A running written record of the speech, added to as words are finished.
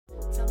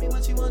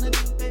you wanna do,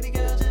 baby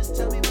girl, just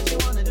tell me what you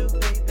wanna do,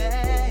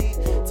 baby.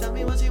 Tell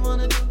me what you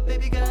wanna do,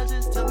 baby girl,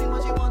 just tell me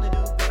what you wanna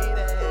do,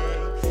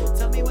 baby.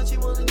 Tell me what you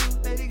wanna do,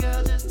 baby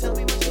girl, just tell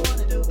me what you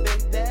wanna do,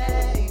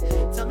 baby.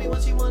 Tell me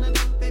what you wanna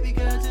do, baby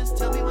girl, just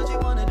tell me what you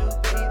wanna do,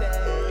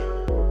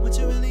 baby. What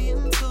you really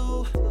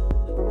into?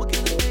 What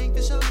kind of thing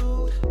fish I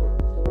do?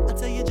 I'll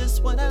tell you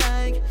just what I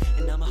like,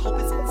 and I'ma hope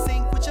it's in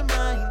sync with your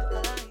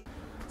mind.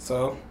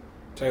 So,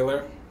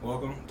 Taylor,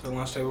 welcome to the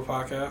Lunch Table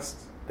Podcast.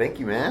 Thank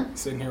you, man.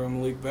 Sitting here with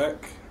Malik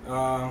Beck.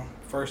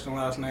 First and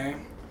last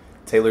name?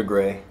 Taylor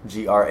Gray,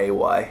 Gray.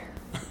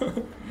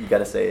 You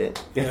gotta say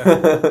it. Yeah,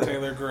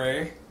 Taylor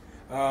Gray.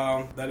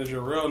 That is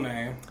your real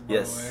name, by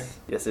the way.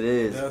 Yes, it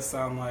is. It does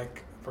sound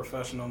like a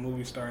professional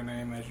movie star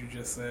name, as you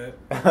just said.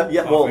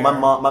 Yeah, well, my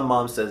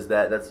mom says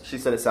that. She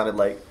said it sounded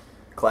like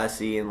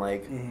classy and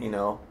like,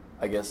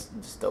 I guess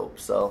just dope.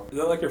 So is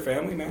that like your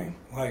family name?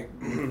 Like,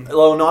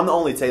 well, no, I'm the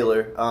only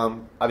Taylor.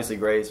 Obviously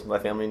Gray's my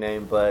family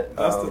name, but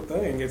that's the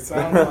thing. It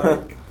sounds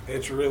like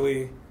it's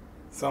really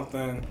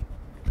something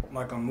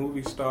like a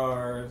movie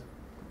star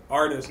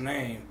artist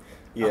name.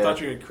 Yeah. I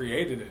thought you had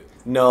created it.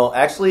 No,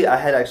 actually, I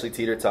had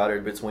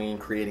teeter-tottered between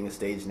creating a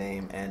stage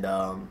name and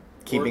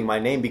keeping my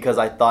name because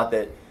I thought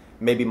that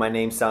maybe my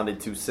name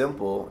sounded too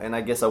simple, and I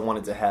guess I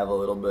wanted to have a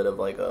little bit of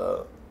like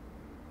a,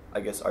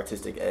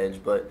 artistic edge.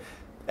 But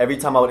every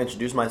time I would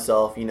introduce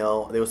myself, they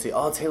would say,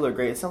 "Oh, Taylor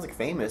Gray, it sounds like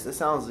famous. It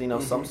sounds,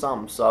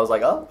 something." So I was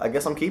like, "Oh, I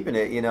guess I'm keeping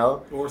it."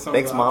 What were some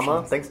Thanks, of the Mama.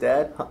 options? Thanks,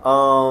 Dad.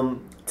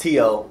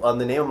 T.O.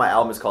 The name of my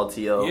album is called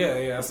T.O.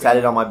 Yeah. It's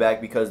tatted on my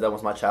back because that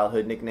was my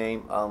childhood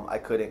nickname. I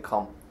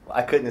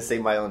couldn't say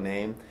my own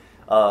name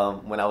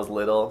when I was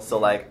little,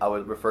 so I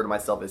would refer to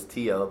myself as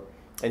T.O.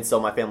 And so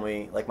my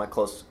family, my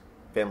close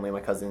family, my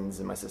cousins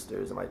and my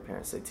sisters and my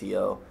parents say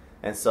T.O.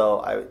 And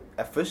so I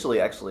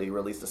officially actually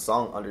released a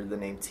song under the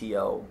name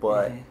T.O.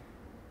 But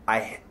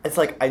I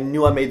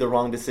knew I made the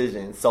wrong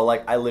decision. So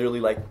I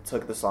literally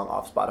took the song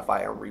off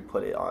Spotify and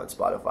re-put it on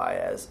Spotify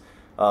as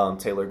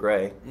Taylor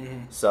Gray.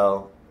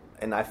 So,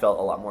 and I felt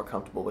a lot more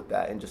comfortable with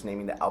that and just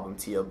naming the album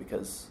T.O.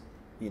 because,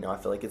 I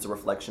feel like it's a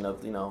reflection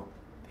of,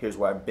 here's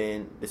where I've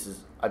been.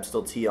 I'm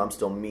still T.O., I'm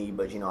still me,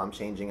 but I'm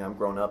changing. I'm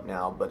grown up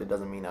now, but it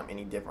doesn't mean I'm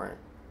any different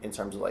in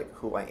terms of like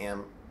who I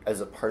am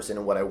as a person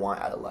and what I want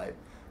out of life.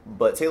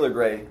 But Taylor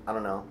Gray, I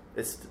don't know.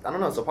 It's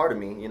a part of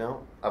me,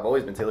 I've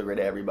always been Taylor Gray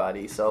to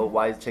everybody. So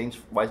why change?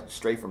 Why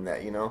stray from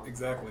that,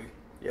 Exactly.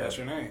 Yeah. That's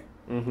your name.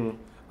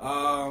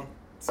 Mm-hmm.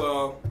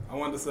 So I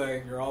wanted to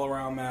say you're all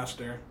around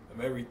master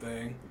of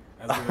everything.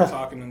 As we were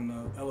talking in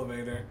the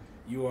elevator,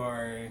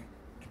 you're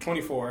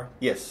 24.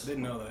 Yes.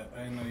 Didn't know that.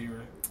 I didn't know you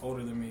were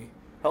older than me.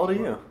 How old are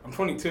you? I'm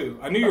 22.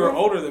 I knew you were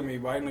older than me,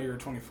 but I didn't know you were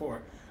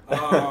 24.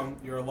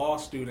 You're a law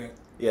student.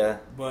 Yeah.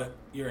 But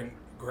you're a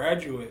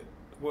graduate.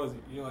 What is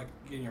it? You're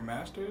getting your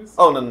master's?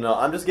 Oh, no.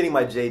 I'm just getting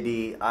my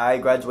JD. I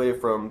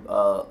graduated from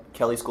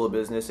Kelley School of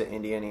Business at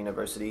Indiana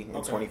University in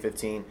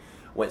 2015.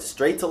 Went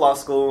straight to law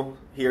school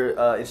here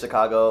in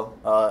Chicago.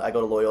 I go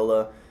to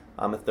Loyola.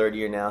 I'm a third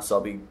year now, so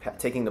I'll be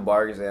taking the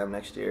bar exam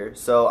next year.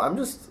 So I'm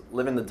just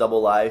living the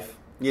double life,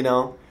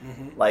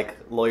 like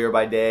lawyer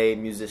by day,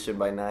 musician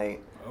by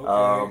night.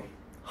 Okay.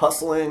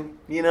 Hustling,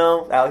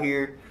 out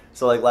here.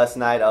 So last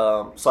night,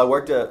 so I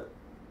worked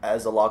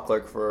as a law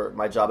clerk for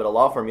my job at a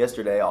law firm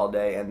yesterday all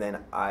day, and then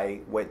I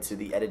went to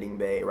the editing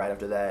bay right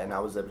after that, and I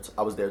was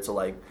there till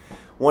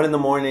 1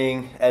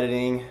 a.m.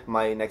 editing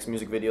my next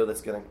music video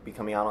that's gonna be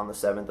coming out on the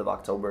 7th of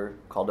October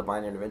called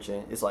Divine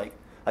Intervention. It's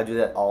I do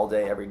that all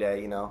day, every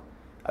day.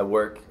 I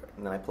work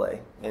and then I play,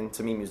 and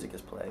to me, music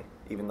is play,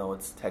 even though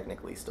it's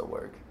technically still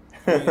work.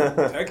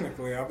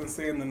 Technically, I've been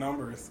seeing the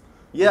numbers.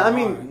 Yeah, I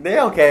mean,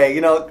 they're okay.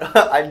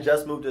 I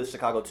just moved to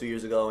Chicago 2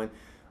 years ago, and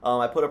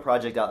I put a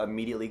project out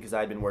immediately because I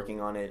had been working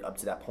on it up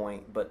to that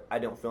point, but I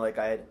don't feel like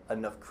I had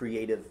enough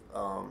creative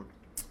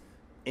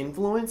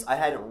influence. I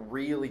hadn't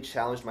really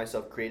challenged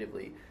myself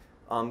creatively.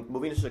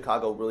 Moving to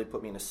Chicago really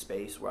put me in a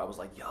space where I was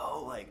like,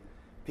 yo,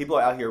 people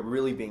are out here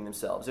really being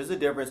themselves. There's a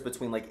difference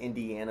between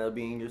Indiana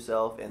being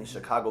yourself and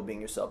Chicago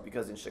being yourself,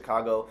 because in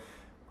Chicago,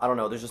 I don't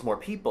know, there's just more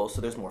people,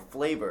 so there's more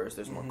flavors,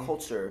 there's more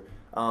culture.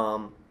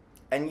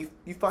 And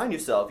you find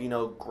yourself,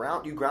 you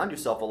ground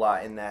yourself a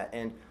lot in that.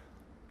 And,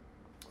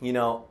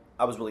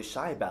 I was really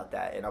shy about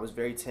that, and I was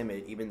very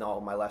timid, even though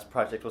my last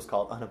project was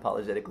called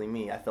Unapologetically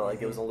Me. I felt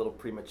like it was a little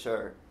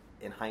premature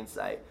in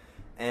hindsight.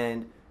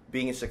 And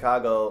being in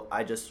Chicago,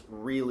 I just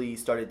really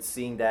started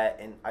seeing that,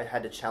 and I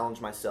had to challenge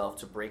myself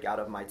to break out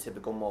of my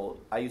typical mold.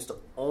 I used to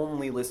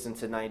only listen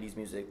to 90s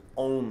music,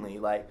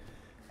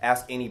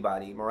 ask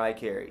anybody, Mariah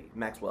Carey,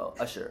 Maxwell,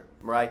 Usher,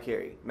 Mariah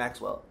Carey,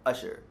 Maxwell,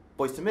 Usher,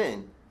 Boyz II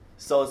Men.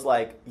 So it's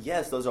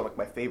yes, those are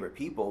my favorite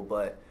people,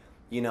 but,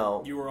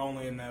 You were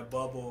only in that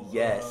bubble.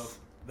 Yes.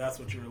 That's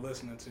what you were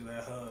listening to,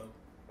 that hub.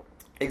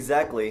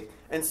 Exactly.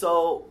 And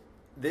so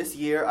this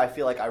year, I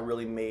feel like I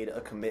really made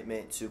a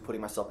commitment to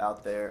putting myself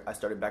out there. I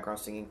started background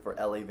singing for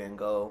L.A. Van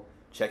Gogh.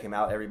 Check him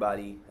out,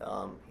 everybody.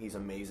 He's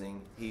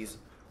amazing. He's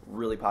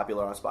really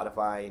popular on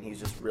Spotify, and he's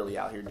just really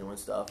out here doing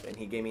stuff. And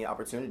he gave me an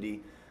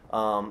opportunity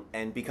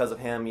And because of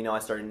him, I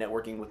started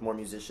networking with more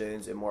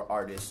musicians and more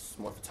artists,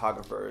 more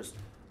photographers,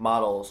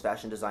 models,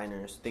 fashion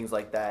designers, things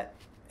like that.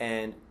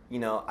 And,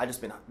 I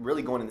just been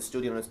really going in the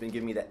studio, and it's been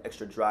giving me that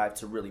extra drive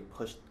to really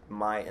push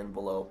my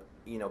envelope,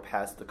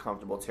 past the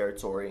comfortable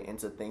territory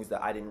into things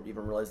that I didn't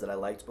even realize that I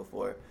liked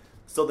before.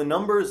 So the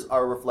numbers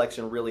are a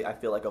reflection, really, I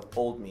feel like, of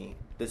old me.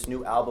 This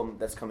new album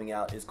that's coming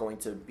out is going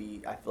to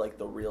be, I feel like,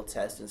 the real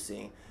test in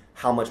seeing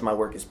how much my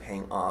work is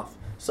paying off.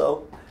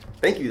 So,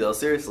 thank you, though,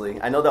 seriously.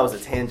 I know that was a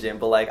tangent,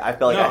 but, I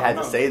felt like I had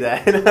to say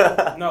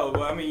that. No,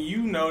 but,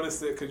 you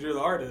noticed it because you're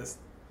the artist.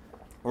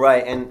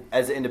 Right, and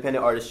as an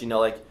independent artist,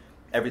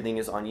 everything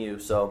is on you.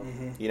 So,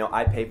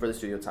 I pay for the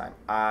studio time.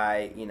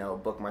 I,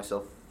 book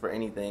myself for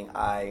anything.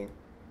 I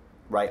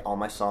write all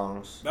my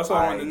songs. That's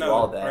what I wanted to know.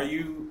 All that. Do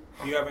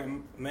you have a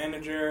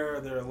manager?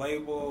 Are there a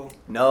label?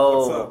 No,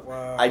 what's up?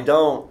 Wow. I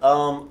don't.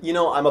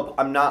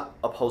 I'm not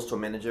opposed to a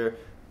manager.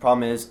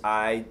 Problem is,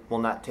 I will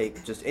not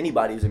take just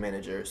anybody as a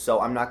manager. So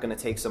I'm not going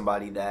to take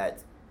somebody that,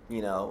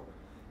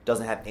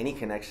 doesn't have any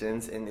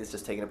connections and is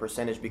just taking a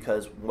percentage,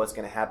 because what's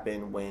going to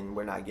happen when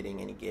we're not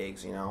getting any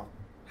gigs, How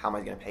am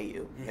I going to pay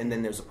you? Mm-hmm. And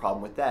then there's a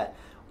problem with that.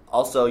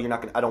 Also,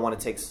 I don't want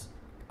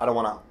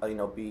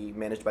to be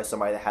managed by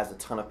somebody that has a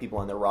ton of people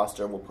on their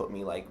roster and will put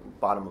me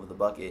bottom of the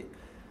bucket.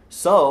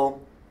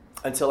 So,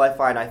 until I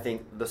find, I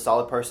think, the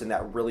solid person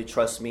that really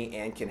trusts me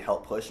and can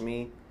help push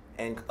me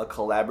in a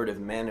collaborative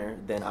manner,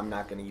 then I'm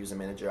not going to use a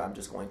manager. I'm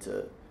just going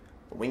to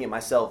wing it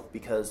myself,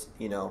 because,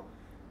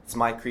 it's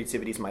my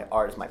creativity, it's my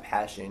art, it's my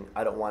passion.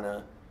 I don't want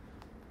to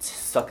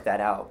suck that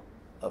out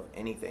of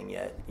anything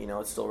yet.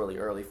 It's still really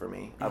early for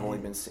me. Mm-hmm.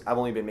 I've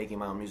only been making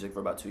my own music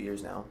for about 2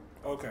 years now.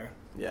 Okay.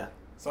 Yeah.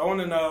 So I want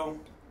to know,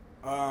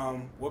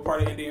 what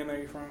part of Indiana are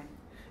you from?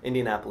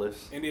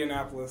 Indianapolis.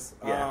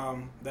 Yeah.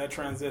 That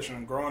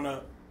transition, growing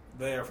up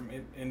there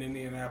in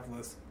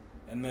Indianapolis,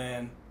 and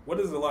then what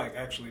is it like,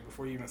 actually,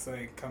 before you even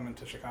say coming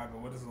to Chicago?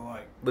 What is it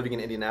like? Living in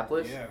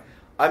Indianapolis? Yeah.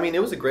 It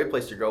was a great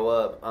place to grow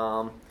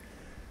up.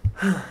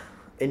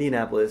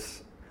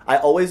 Indianapolis. I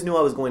always knew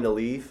I was going to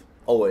leave.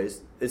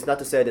 Always. It's not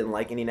to say I didn't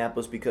like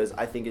Indianapolis, because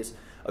I think it's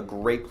a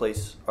great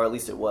place, or at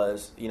least it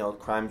was.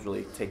 Crime's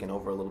really taken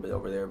over a little bit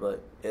over there,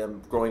 but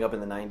growing up in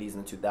the 90s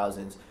and the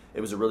 2000s,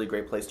 it was a really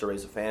great place to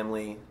raise a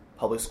family.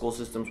 Public school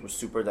systems were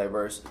super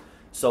diverse.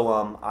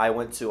 So I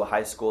went to a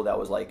high school that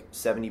was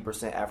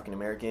 70% African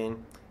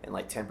American and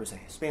 10%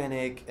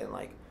 Hispanic, and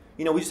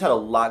we just had a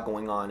lot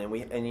going on,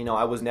 and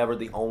I was never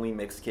the only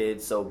mixed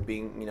kid, so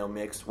being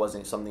mixed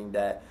wasn't something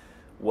that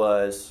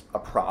was a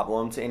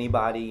problem to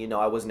anybody.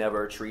 I was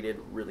never treated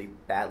really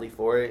badly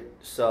for it.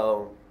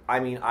 So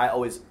I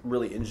always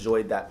really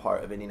enjoyed that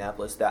part of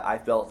Indianapolis, that I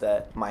felt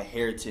that my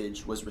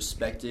heritage was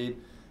respected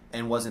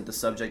and wasn't the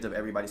subject of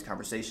everybody's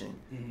conversation.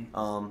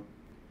 Mm-hmm.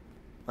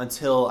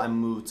 Until I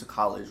moved to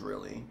college,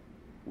 really,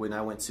 when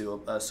I went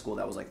to a school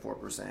that was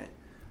 4%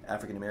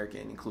 African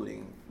American,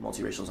 including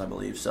multiracials, I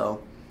believe.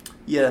 So,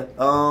 yeah,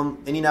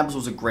 Indianapolis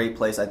was a great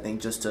place, I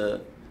think, just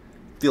to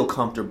feel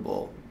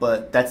comfortable.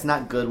 But that's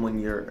not good when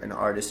you're an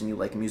artist and you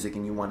like music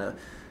and you want to,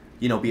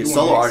 be a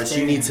solo artist.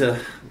 You need to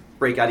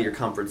break out of your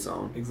comfort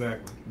zone.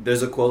 Exactly.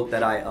 There's a quote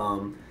that I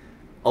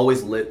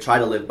always try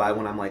to live by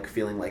when I'm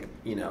feeling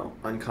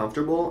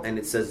uncomfortable, and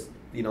it says,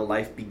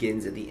 life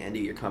begins at the end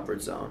of your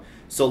comfort zone.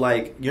 So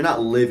you're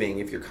not living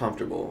if you're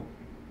comfortable.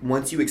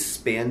 Once you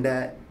expand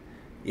that,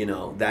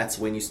 that's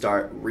when you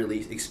start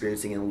really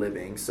experiencing and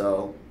living.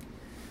 So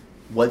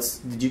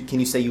can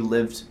you say you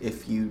lived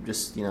if you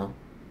just,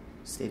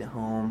 stayed at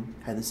home,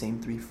 had the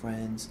same 3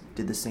 friends,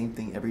 did the same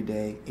thing every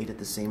day, ate at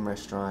the same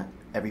restaurant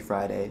every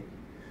Friday?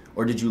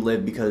 Or did you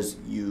live because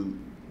you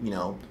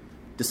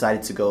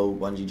decided to go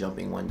bungee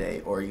jumping one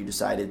day, or you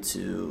decided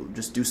to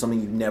just do something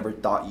you never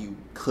thought you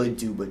could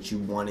do but you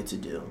wanted to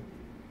do?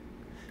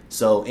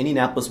 So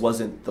Indianapolis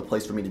wasn't the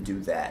place for me to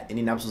do that.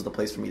 Indianapolis was the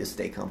place for me to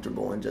stay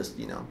comfortable and just,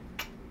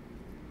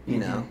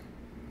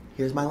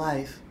 here's my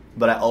life.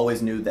 But I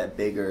always knew that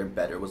bigger and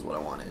better was what I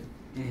wanted.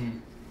 Mm-hmm.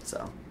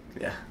 So,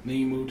 yeah. Then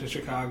you moved to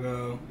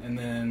Chicago, and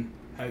then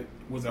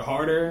was it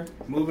harder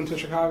moving to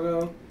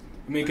Chicago?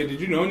 Did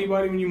you know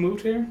anybody when you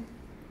moved here?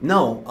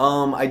 No,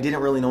 I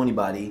didn't really know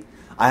anybody.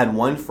 I had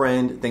one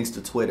friend, thanks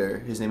to Twitter.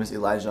 His name is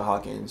Elijah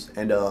Hawkins,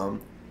 and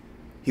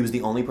he was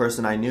the only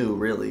person I knew,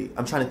 really.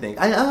 I'm trying to think.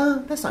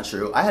 That's not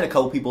true. I had a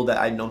couple people that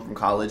I'd known from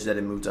college that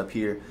had moved up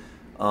here,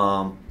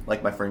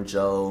 like my friend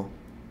Joe,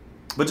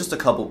 but just a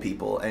couple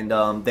people.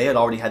 And they had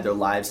already had their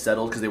lives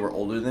settled because they were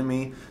older than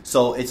me.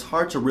 So it's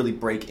hard to really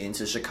break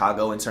into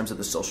Chicago in terms of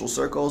the social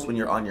circles when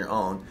you're on your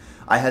own.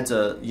 I had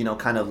to,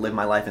 kind of live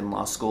my life in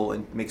law school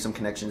and make some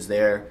connections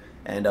there,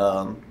 and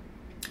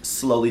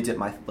slowly dip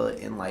my foot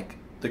in,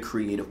 the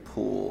creative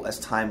pool as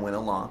time went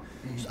along.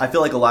 Mm-hmm. I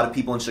feel like a lot of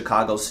people in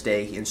Chicago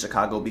stay in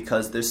Chicago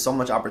because there's so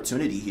much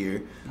opportunity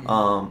here.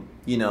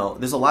 Mm-hmm.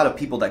 There's a lot of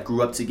people that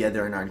grew up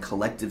together and are in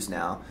collectives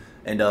now,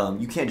 and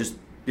you can't just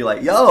be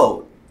like,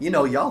 yo,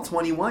 y'all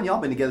 21,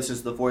 y'all been together since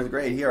the 4th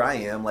grade. Here I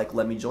am,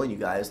 let me join you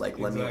guys.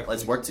 Exactly.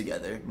 Let's work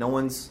together. No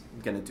one's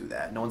gonna do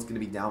that. No one's gonna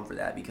be down for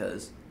that,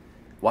 because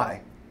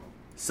why?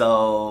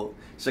 So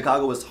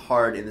Chicago was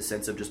hard in the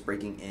sense of just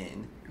breaking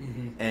in,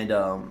 and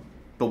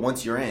but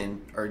once you're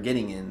in or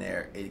getting in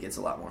there, it gets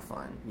a lot more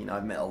fun. You know,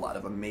 I've met a lot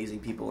of amazing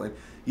people, and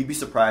you'd be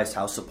surprised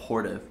how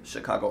supportive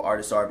Chicago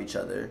artists are of each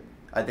other.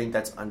 I think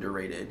that's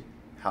underrated.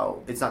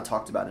 How it's not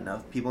talked about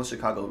enough. People in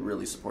Chicago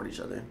really support each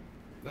other.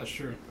 That's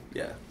true.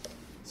 Yeah.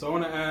 So I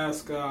want to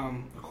ask a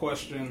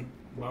question,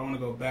 but I want to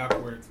go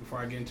backwards before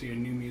I get into your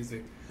new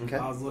music. Okay.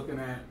 I was looking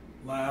at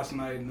last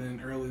night and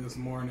then early this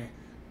morning,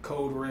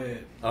 Code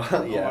Red. Yeah.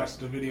 I watched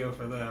the video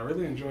for that. I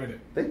really enjoyed it.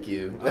 Thank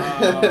you.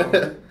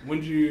 When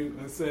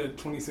it said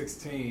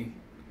 2016,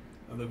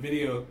 the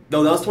video.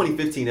 No, that was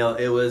 2015. No,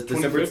 it was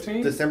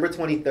 2015? December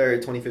 23rd,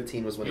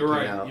 2015 was when it came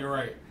out. You're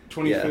right.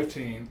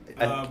 2015.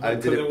 I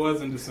did Because it. it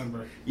was in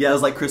December. Yeah, it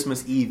was like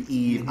Christmas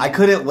Eve. I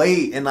couldn't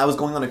wait, and I was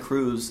going on a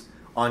cruise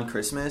on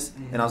Christmas,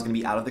 and I was going to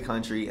be out of the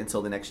country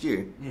until the next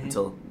year,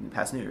 until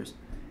past New Year's.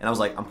 And I was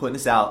like, I'm putting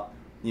this out,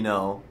 you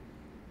know.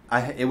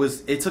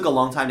 It took a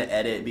long time to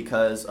edit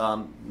because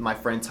my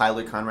friend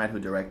Tyler Conrad, who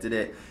directed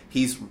it,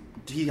 he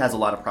has a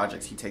lot of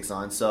projects he takes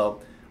on.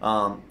 So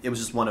it was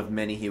just one of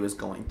many he was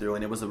going through,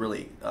 and it was it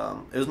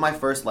was my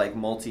first like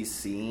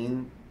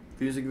multi-scene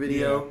music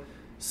video. Yeah.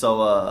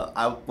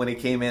 So when it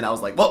came in, I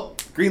was like, "Whoa,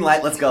 green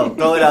light, let's go,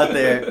 throw it out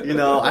there." You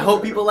know, I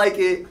hope people like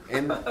it,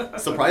 and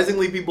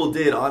surprisingly, people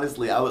did.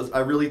 Honestly, I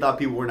really thought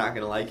people were not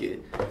gonna like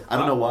it. I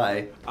don't know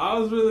why. I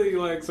was really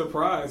like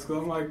surprised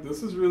because I'm like,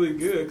 this is really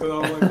good. Because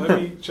I was like,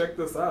 let me check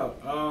this out.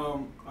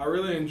 I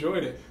really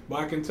enjoyed it,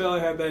 but I can tell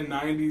it had that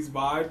 '90s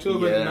vibe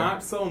to it, Yeah. but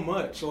not so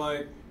much.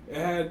 Like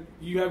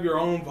you have your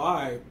own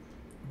vibe.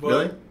 But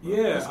Really?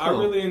 yeah, That's I cool.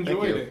 really Thank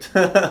enjoyed you.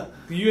 it.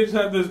 You just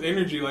have this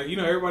energy, like, you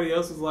know, everybody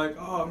else is like,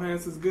 oh man,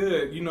 this is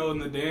good, you know, in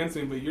the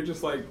dancing, but you're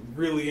just like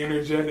really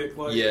energetic.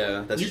 Like,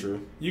 Yeah, that's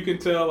true. You can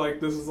tell like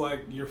this is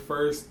like your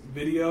first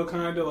video,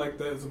 kind of like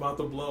that's about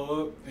to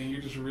blow up, and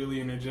you're just really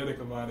energetic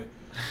about it.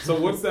 So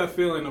what's that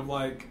feeling of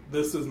like,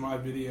 this is my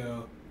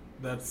video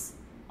that's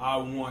I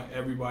want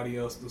everybody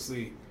else to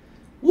see?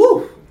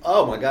 Woo!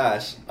 Oh my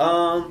gosh.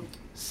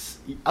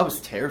 I was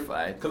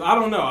terrified. Because I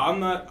don't know,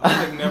 I'm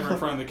like never in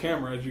front of the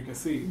camera, as you can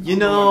see. You I'm the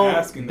know, one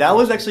asking that them.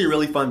 was actually a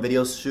really fun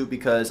video shoot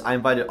because I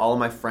invited all of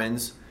my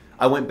friends.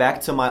 I went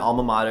back to my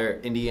alma mater,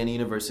 Indiana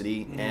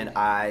University, and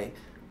I'm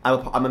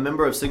a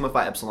member of Sigma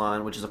Phi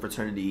Epsilon, which is a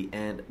fraternity,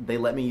 and they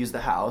let me use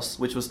the house,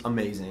 which was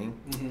amazing.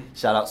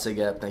 Shout out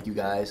SIGEP, thank you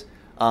guys.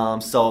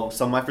 So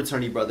some of my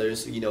fraternity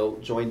brothers, you know,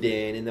 joined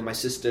in, and then my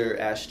sister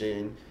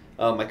Ashton,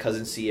 my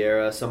cousin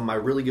Sierra, some of my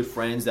really good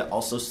friends that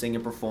also sing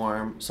and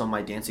perform, some of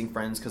my dancing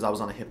friends because I was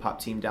on a hip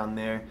hop team down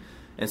there,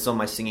 and some of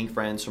my singing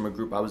friends from a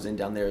group I was in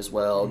down there as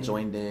well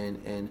joined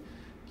in. And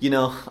you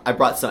know, I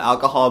brought some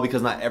alcohol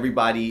because not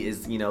everybody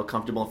is, you know,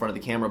 comfortable in front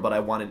of the camera, but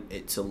I wanted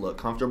it to look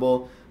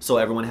comfortable, so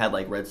everyone had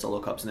like red Solo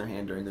cups in their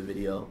hand during the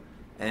video.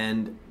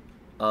 And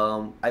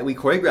we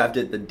choreographed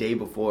it the day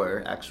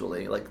before,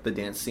 actually, like the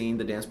dance scene,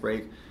 the dance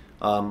break.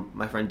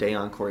 My friend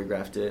Dayon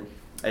choreographed it,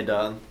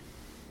 and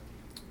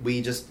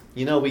we just,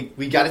 you know,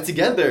 we got it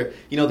together.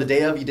 You know, the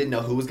day of, you didn't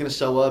know who was going to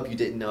show up. You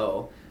didn't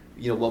know,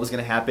 you know, what was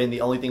going to happen.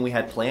 The only thing we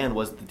had planned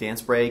was the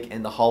dance break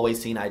and the hallway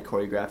scene I had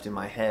choreographed in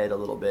my head a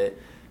little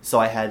bit. So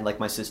I had, like,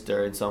 my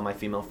sister and some of my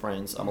female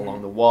friends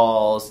along the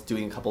walls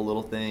doing a couple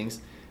little things.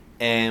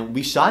 And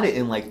we shot it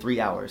in, like, 3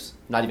 hours.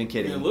 Not even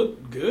kidding. It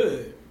looked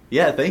good.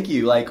 Yeah, thank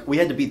you. Like, we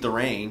had to beat the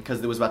rain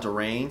because it was about to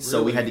rain. So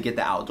we Really? had to get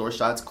the outdoor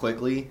shots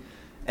quickly.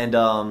 And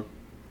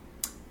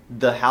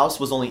the house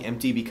was only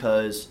empty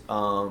because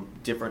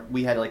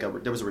we had like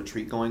there was a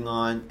retreat going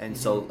on, and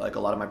so like a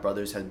lot of my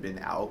brothers had been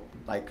out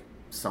like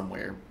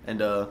somewhere, and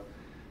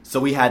so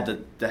we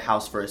had the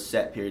house for a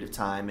set period of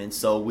time, and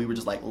so we were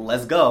just like,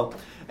 let's go.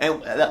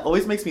 And that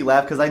always makes me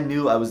laugh because I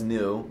knew I was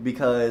new,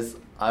 because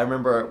I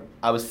remember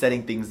I was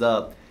setting things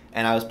up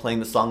and I was playing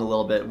the song a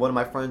little bit. One of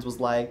my friends was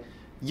like,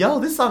 yo,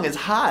 this song is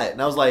hot,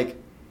 and I was like,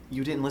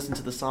 you didn't listen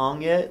to the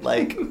song yet?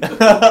 Like,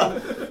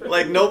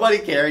 like nobody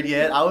cared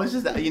yet. I was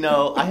just, you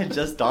know, I had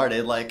just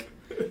started. Like,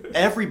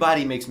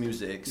 everybody makes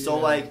music. So,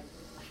 Yeah. like,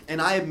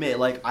 and I admit,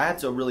 like, I had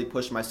to really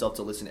push myself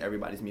to listen to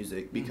everybody's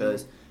music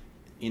because,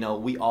 you know,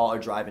 we all are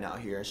driving out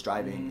here and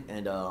striving.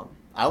 And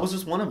I was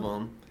just one of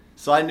them.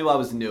 So I knew I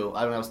was new.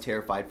 I was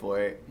terrified for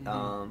it.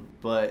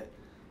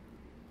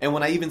 And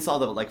when I even saw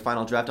the, like,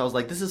 final draft, I was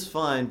like, this is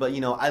fun. But,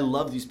 you know, I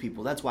love these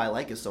people. That's why I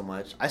like it so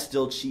much. I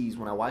still cheese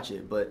when I watch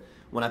it. But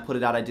when I put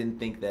it out, I didn't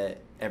think that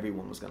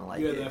everyone was going to like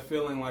You had it. that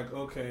feeling like,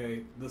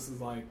 okay, this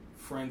is like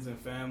friends and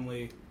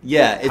family.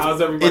 Yeah, How's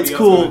everybody it's else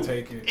cool. gonna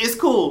take it? It's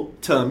cool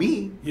to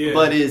me, Yeah.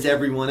 but is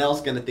everyone else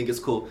gonna think it's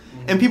cool?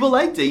 And people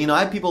liked it. You know, I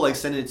had people like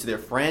sending it to their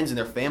friends and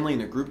their family and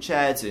their group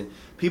chats, and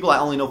people I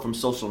only know from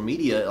social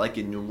media, like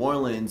in New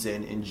Orleans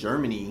and in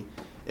Germany.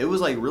 It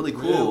was like really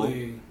cool.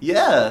 Really?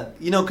 Yeah,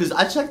 you know, because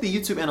I check the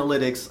YouTube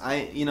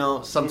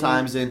analytics.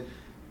 Sometimes and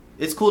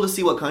it's cool to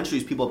see what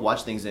countries people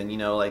watch things in. You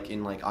know, like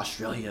in like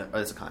Australia,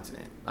 or it's a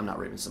continent. I'm not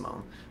Raven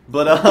Simone,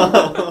 but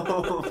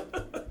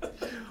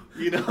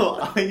you know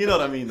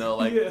what I mean though,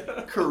 like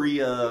Yeah.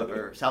 Korea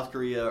or South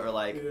Korea or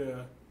like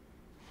Yeah.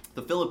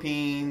 the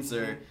Philippines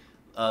or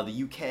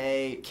the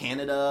UK,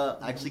 Canada.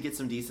 I actually get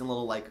some decent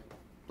little like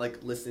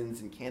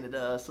listens in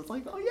Canada. So it's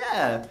like, oh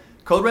yeah,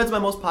 Code Red's my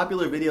most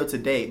popular video to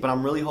date. But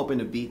I'm really hoping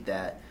to beat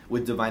that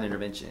with Divine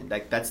Intervention.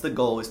 Like that's the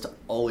goal, is to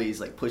always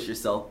like push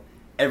yourself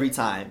every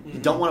time. You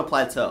don't want to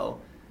plateau.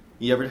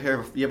 You ever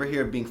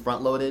hear of being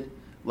front loaded?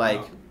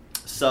 Like,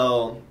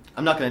 so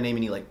I'm not gonna name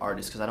any like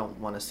artists because I don't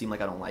want to seem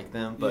like I don't like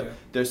them. But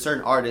there's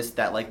certain artists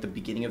that like the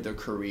beginning of their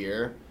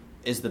career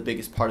is the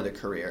biggest part of their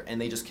career,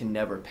 and they just can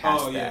never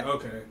pass that. Yeah,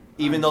 okay.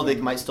 Even though they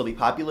might still be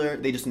popular,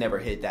 they just never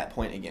hit that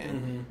point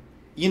again.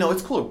 You know,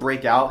 it's cool to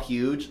break out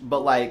huge,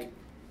 but like,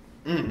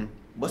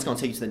 what's gonna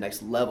take you to the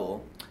next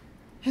level?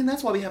 And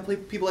that's why we have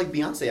people like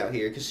Beyonce out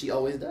here, because she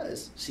always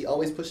does. She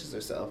always pushes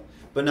herself.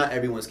 But not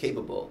everyone's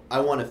capable.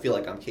 I want to feel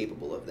like I'm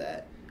capable of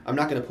that. I'm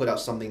not going to put out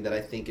something that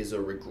I think is a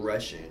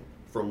regression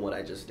from what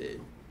I just did.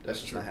 That's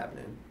just not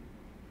happening.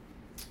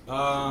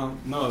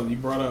 No, you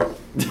brought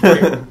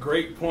up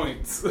great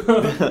points.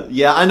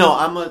 Yeah, I know.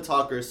 I'm a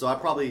talker, so I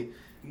probably...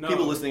 No.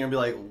 People listening are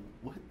going to be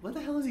like, what the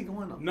hell is he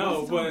going on?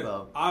 No,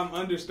 but I'm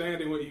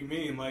understanding what you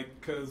mean, like,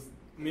 because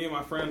me and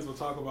my friends will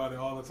talk about it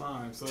all the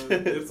time. So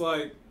it's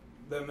like,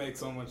 that makes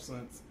so much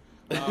sense.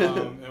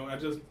 And I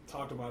just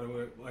talked about it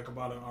with, like,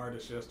 about an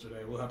artist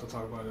yesterday. We'll have to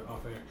talk about it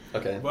off air.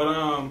 Okay. But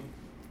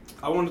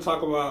I wanted to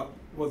talk about,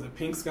 was it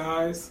Pink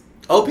Skies?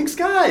 Oh, Pink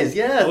Skies,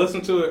 yeah. I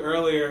listened to it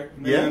earlier,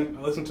 and then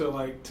I listened to it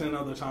like 10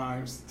 other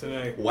times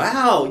today.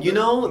 Wow, you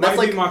know, that's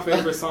might like be my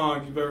favorite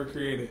song you've ever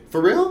created. For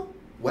real?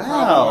 Wow.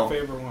 Probably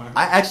my favorite one.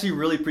 I actually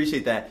really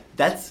appreciate that.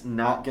 That's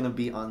not going to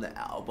be on the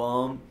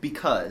album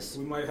because...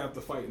 We might have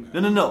to fight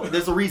now. No.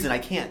 There's a reason I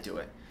can't do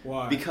it.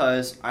 Why?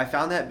 Because I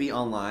found that beat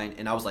online,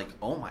 and I was like,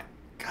 oh my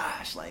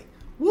gosh, like,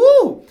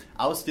 woo!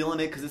 I was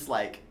feeling it because it's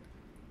like,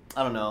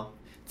 I don't know.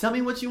 Tell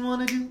me what you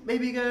want to do,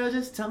 baby girl,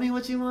 just tell me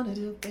what you want to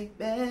do,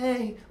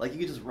 baby. Like, you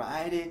can just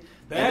ride it.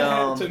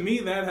 That to me,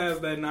 that has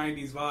that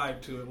 90s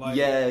vibe to it. Like,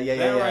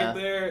 that right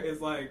there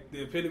is like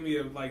the epitome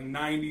of like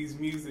 90s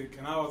music.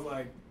 And I was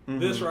like,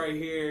 this right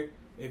here,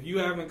 if you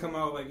haven't come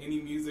out with like any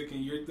music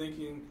and you're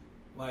thinking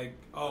like,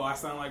 oh, I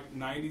sound like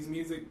 90s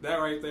music, that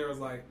right there was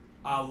like,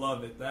 I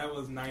love it. That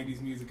was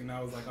 90s music, and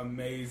that was like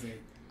amazing.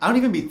 I don't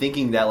even be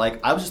thinking that.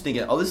 Like, I was just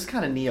thinking, oh, this is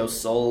kind of neo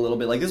soul a little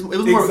bit. Like this, it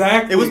was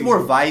exactly. more. It was more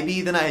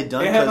vibey than I had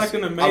done. It had like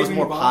an amazing I was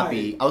more vibe.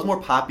 poppy. I was more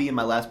poppy in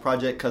my last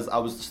project because I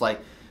was just like,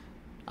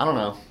 I don't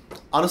know.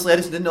 Honestly, I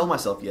just didn't know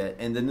myself yet.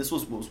 And then this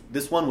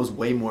one was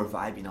way more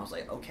vibey, and I was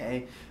like,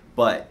 okay.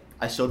 But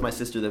I showed my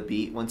sister the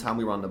beat one time.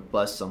 We were on the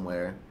bus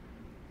somewhere,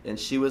 and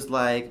she was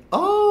like,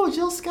 "Oh,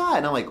 Jill Scott,"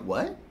 and I'm like,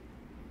 "What?"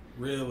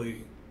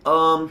 Really?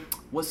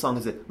 What song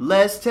is it?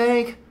 Let's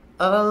take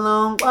a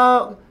long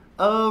walk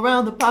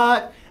around the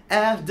park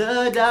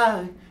after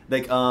dark.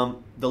 Like,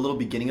 the little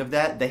beginning of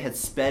that, they had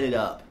sped it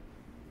up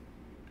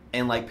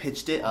and like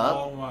pitched it up.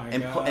 Oh my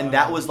God. And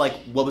that was like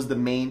what was the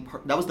main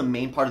that was the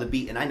main part of the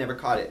beat, and I never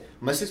caught it.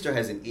 My sister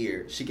has an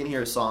ear. She can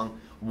hear a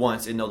song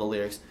once and know the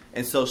lyrics.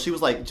 And so she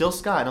was like, Jill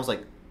Scott, and I was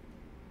like,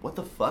 what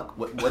the fuck?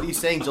 What are you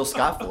saying Jill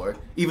Scott for?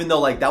 Even though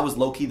like that was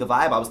low key the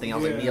vibe I was thinking. I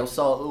was like, neo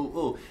soul,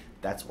 ooh.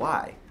 That's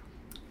why.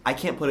 I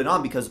can't put it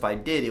on because if I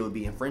did, it would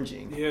be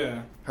infringing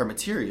her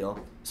material.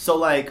 So,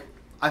 like,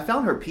 I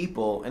found her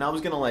people, and I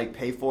was going to, like,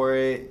 pay for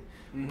it,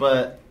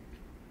 but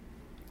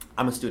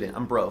I'm a student.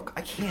 I'm broke.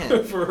 I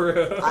can't. For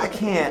real. I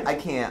can't.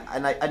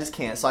 And I just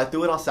can't. So I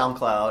threw it on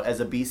SoundCloud as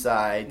a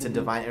B-side to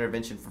Divine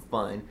Intervention for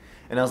fun.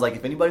 And I was like,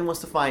 if anybody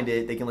wants to find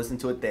it, they can listen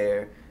to it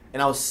there.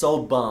 And I was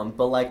so bummed.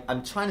 But, like,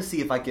 I'm trying to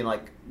see if I can,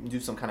 like, do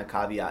some kind of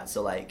caveat.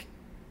 So, like,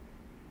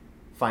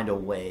 find a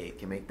way it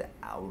can make the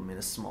album in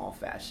a small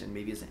fashion,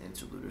 maybe as an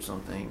interlude or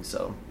something.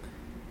 So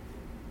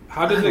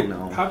how did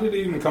it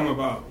even come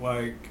about?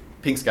 Like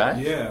Pink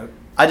Skies? Yeah,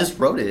 I just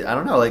wrote it. I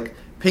don't know, like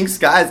Pink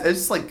Skies.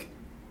 It's just like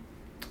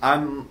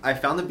I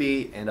found the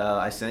beat and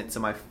I sent it to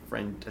my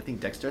friend. I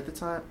think Dexter at the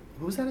time.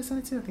 Who was that I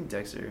sent it to? I think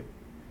Dexter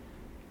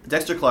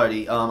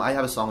Clardy. I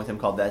have a song with him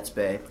called That's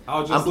Bay.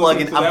 I'm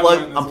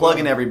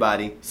plugging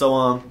everybody.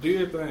 So do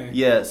your thing.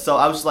 Yeah. So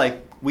I was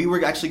like, we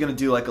were actually gonna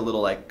do like a little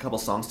like couple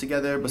songs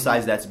together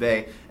besides That's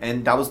Bay,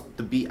 and that was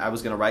the beat I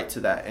was gonna write to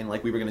that, and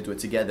like we were gonna do it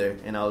together.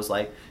 And I was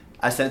like,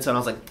 I sent it to him. I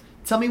was like,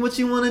 tell me what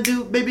you wanna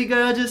do, baby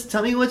girl. Just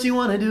tell me what you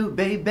wanna do,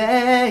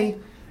 baby.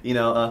 You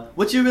know,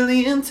 what you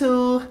really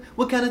into?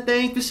 What kind of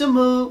thing for your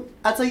mood?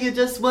 I'll tell you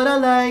just what I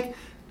like.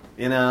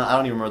 You know, I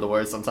don't even remember the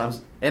words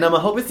sometimes. And I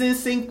hope it's in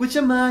sync with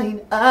your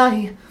mind.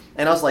 And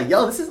I was like,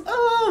 yo, this is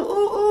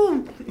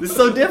this is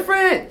so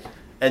different.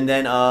 And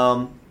then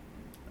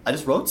I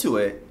just wrote to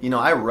it. You know,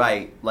 I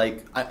write.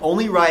 Like, I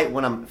only write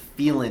when I'm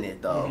feeling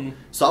it, though.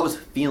 So I was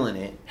feeling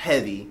it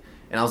heavy.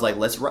 And I was like,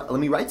 let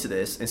me write to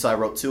this. And so I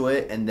wrote to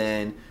it. And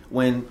then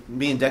when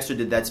me and Dexter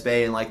did That's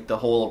Bay and, like, the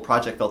whole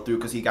project fell through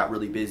because he got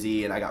really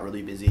busy and I got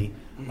really busy,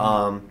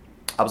 I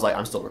was like,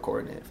 I'm still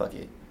recording it. Fuck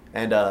it.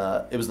 And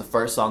it was the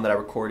first song that I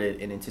recorded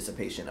in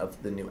anticipation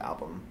of the new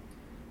album.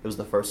 It was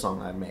the first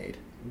song I made.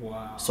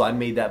 Wow. So I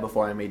made that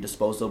before I made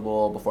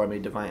Disposable, before I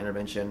made Divine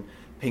Intervention,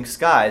 Pink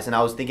Skies, and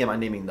I was thinking about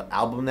naming the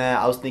album that.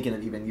 I was thinking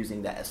of even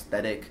using that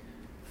aesthetic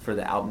for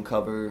the album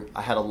cover.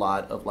 I had a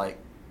lot of, like,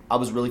 I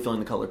was really feeling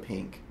the color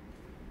pink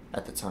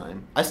at the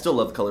time. I still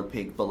love the color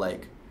pink, but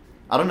like,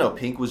 I don't know,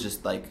 pink was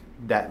just like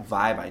that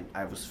vibe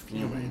I was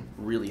feeling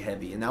really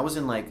heavy. And that was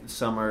in like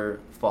summer,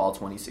 fall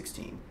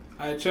 2016.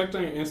 I checked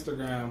on your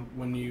Instagram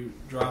when you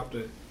dropped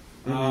it.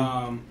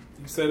 Mm-hmm.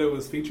 You said it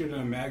was featured in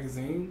a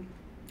magazine.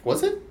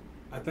 Was it?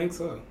 I think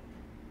so. I'm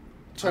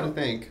trying to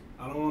think.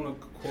 I don't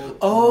want to quote.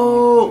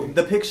 Oh,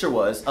 the picture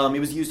was. It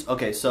was used.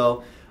 Okay,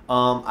 so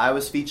I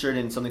was featured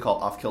in something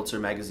called Off Kilter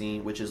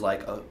magazine, which is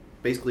like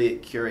basically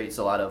it curates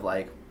a lot of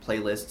like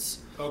playlists,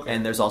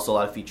 and there's also a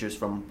lot of features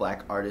from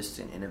Black artists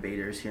and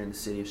innovators here in the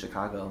city of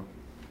Chicago.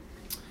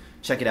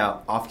 Check it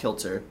out, Off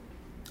Kilter,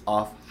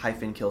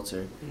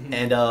 off-kilter,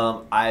 and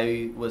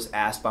I was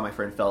asked by my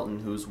friend Felton,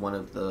 who's one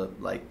of the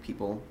like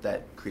people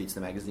that creates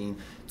the magazine,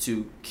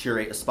 to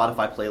curate a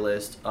Spotify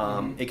playlist.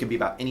 It could be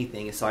about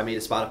anything, so I made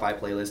a Spotify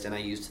playlist, and I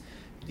used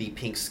the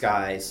Pink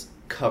Skies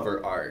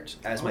cover art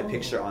as my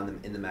picture on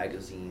in the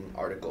magazine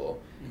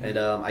article, and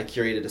I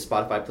curated a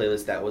Spotify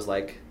playlist that was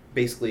like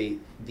basically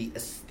the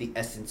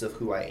essence of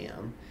who I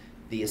am,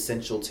 the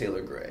essential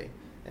Taylor Gray,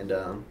 and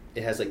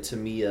it has like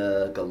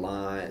Tamia,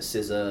 Gallant,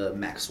 SZA,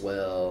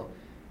 Maxwell,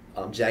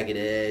 Jagged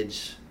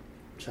Edge.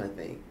 I'm trying to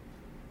think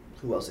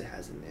who else it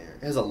has in there.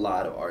 It has a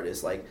lot of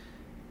artists like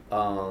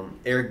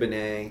Eric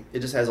Benet. It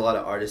just has a lot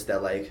of artists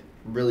that like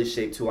really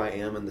shaped who I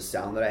am and the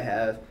sound that I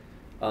have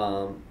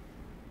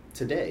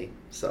today.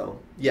 So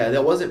yeah,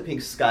 that wasn't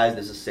Pink Skies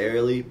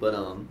necessarily, but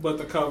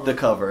the cover. The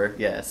cover,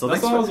 yeah. So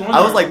That's thanks what for, I was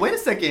I was like, wait a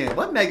second,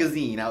 what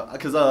magazine?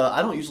 Because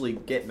I don't usually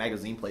get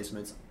magazine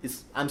placements.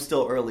 I'm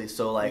still early,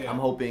 so like I'm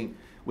hoping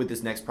with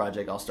this next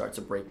project I'll start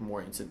to break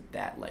more into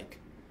that like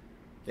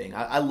thing.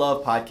 I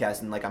love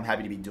podcasts, and like I'm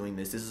happy to be doing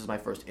this. This is my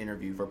first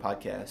interview for a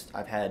podcast.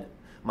 I've had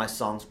my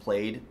songs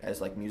played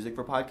as like music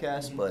for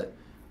podcasts, but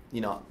you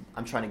know,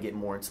 I'm trying to get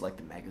more into like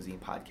the magazine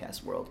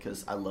podcast world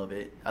because I love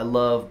it. I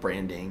love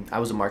branding. I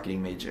was a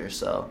marketing major,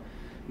 so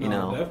you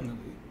know,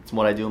 definitely. It's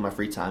what I do in my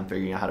free time,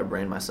 figuring out how to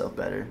brand myself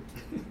better,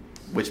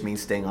 which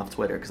means staying off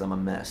Twitter because I'm a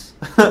mess.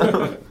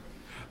 I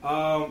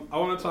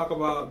want to talk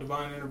about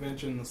Divine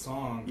Intervention, the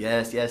song.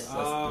 Yes, let's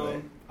do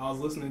it. I was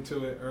listening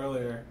to it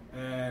earlier,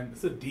 and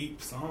it's a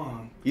deep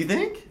song. You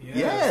think?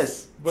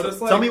 Yes. But it's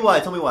like, tell me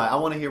why. I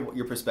want to hear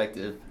your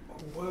perspective.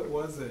 What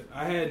was it?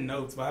 I had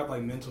notes, but I have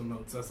like mental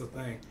notes. That's the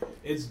thing.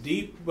 It's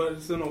deep, but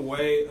it's in a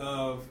way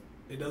of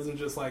it doesn't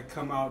just like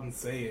come out and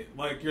say it.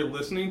 Like you're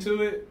listening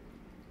to it,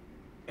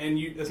 and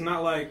it's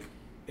not like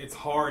it's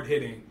hard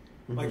hitting.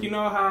 Like you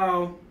know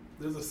how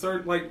there's a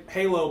certain like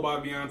Halo by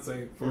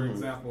Beyonce, for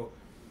example.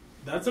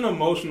 That's an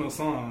emotional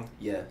song.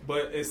 Yeah.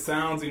 But it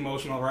sounds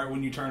emotional right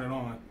when you turn it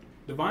on.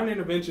 Divine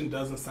Intervention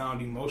doesn't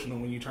sound emotional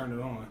when you turn it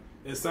on.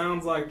 It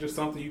sounds like just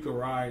something you could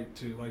ride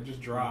to, like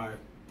just drive.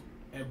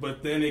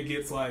 But then it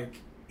gets like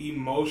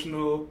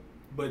emotional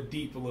but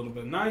deep a little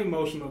bit. Not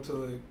emotional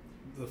to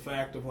the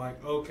fact of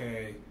like,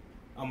 okay,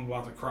 I'm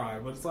about to cry.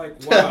 But it's like,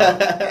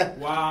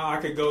 wow, I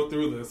could go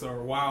through this,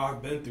 or wow,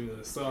 I've been through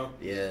this. So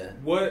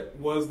what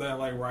was that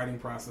like writing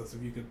process,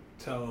 if you could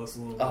tell us a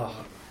little bit about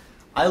that?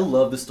 I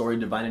love the story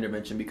Divine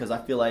Intervention because I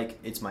feel like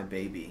it's my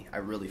baby. I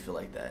really feel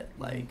like that.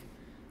 Like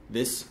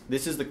this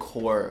is the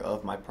core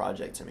of my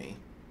project to me,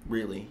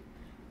 really.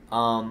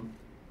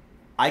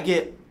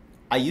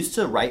 I used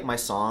to write my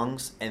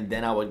songs, and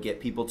then I would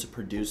get people to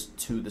produce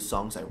to the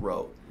songs I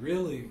wrote.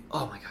 Really?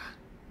 Oh my god!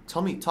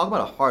 Talk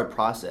about a hard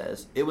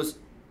process. It was.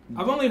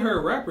 I've only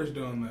heard rappers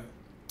doing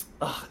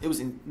that. It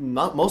was.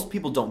 Most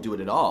people don't do it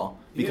at all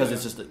because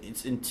it's just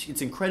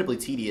it's incredibly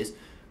tedious.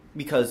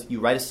 Because you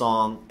write a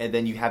song and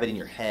then you have it in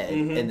your head,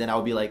 and then I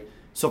would be like,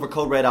 so for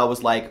Code Red I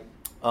was like,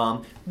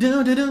 went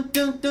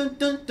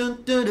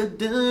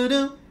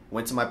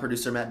to my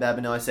producer Matt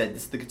Babineau. I said,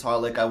 this is the guitar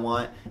lick I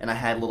want, and I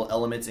had little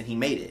elements, and he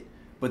made it.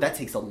 But that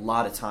takes a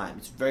lot of time.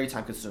 It's very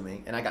time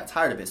consuming, and I got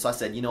tired of it. So I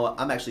said, you know what?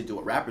 I'm actually do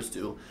what rappers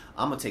do.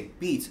 I'm gonna take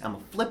beats, I'm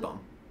gonna flip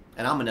them,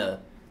 and I'm gonna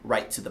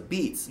write to the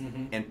beats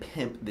and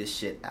pimp this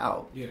shit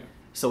out. Yeah.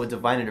 So with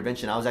Divine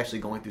Intervention, I was actually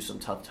going through some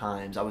tough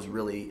times. I was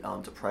really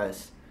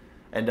depressed.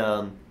 And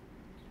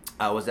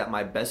I was at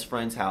my best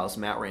friend's house,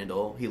 Matt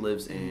Randall. He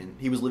was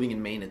living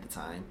in Maine at the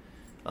time.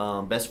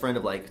 Best friend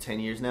of like 10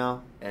 years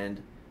now.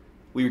 And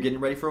we were getting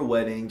ready for a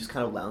wedding, just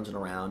kind of lounging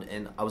around.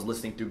 And I was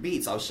listening through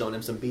beats. I was showing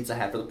him some beats I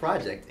had for the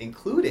project,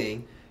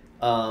 including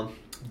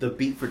the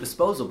beat for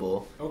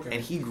Disposable. Okay.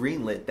 And he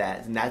greenlit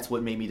that. And that's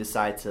what made me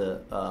decide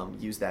to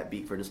use that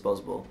beat for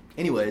Disposable.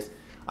 Anyways,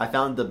 I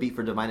found the beat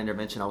for Divine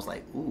Intervention. I was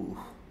like, ooh,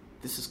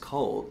 this is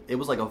cold. It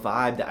was like a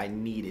vibe that I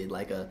needed,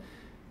 like a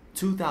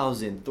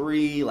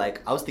 2003,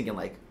 like I was thinking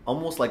like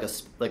almost like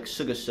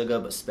Sugar Sugar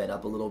but sped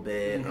up a little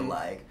bit, or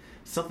like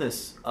something.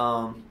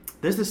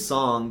 There's this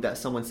song that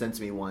someone sent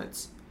to me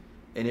once,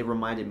 and it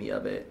reminded me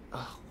of it.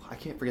 Oh, I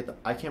can't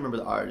remember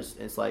the artist.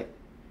 It's like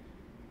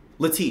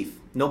Lateef.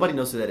 Nobody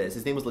knows who that is.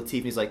 His name was Lateef,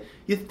 and he's like,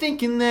 "You're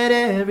thinking that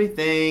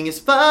everything is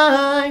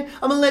fine.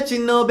 I'm gonna let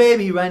you know,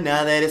 baby, right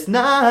now that it's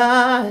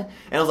not."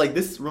 And I was like,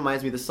 this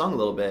reminds me of the song a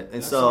little bit.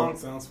 And That so, song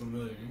sounds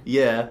familiar.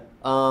 yeah,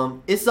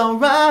 it's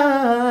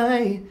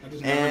alright. I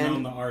just never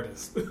known the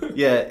artist.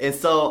 Yeah, and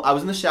so I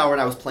was in the shower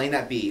and I was playing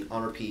that beat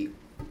on repeat.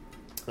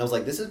 And I was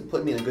like, this is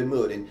putting me in a good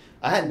mood. And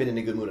I hadn't been in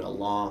a good mood in a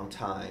long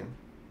time.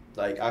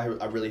 Like, I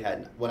really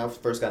hadn't. When I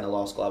first got into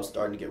law school, I was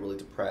starting to get really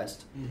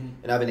depressed. Mm-hmm.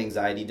 And I have an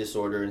anxiety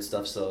disorder and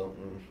stuff, so...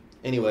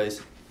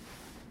 Anyways,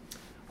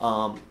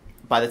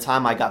 by the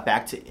time I got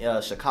back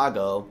to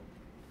Chicago,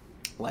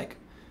 like,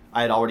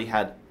 I had already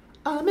had,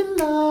 I'm in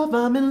love,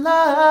 I'm in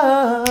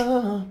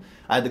love.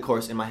 I had the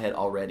chorus in my head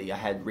already. I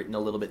had written a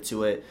little bit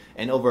to it.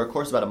 And over a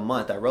course of about a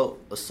month, I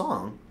wrote a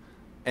song.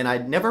 And I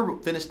never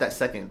finished that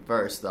second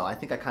verse, though. I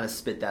think I kind of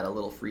spit that a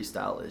little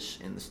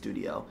freestyle-ish in the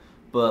studio.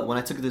 But when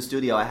I took it to the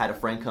studio, I had a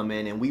friend come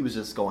in, and we was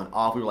just going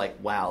off. We were like,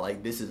 wow,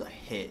 like, this is a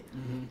hit.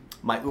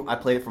 Mm-hmm. I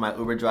played it for my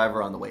Uber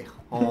driver on the way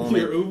home.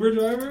 Your Uber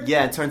driver?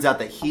 Yeah, it turns out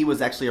that he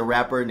was actually a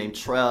rapper named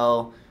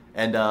Trell.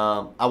 And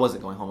I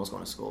wasn't going home, I was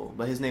going to school.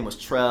 But his name was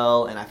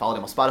Trell, and I followed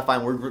him on Spotify,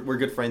 and we're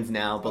good friends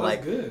now. But,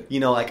 like, good.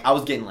 You know, like, I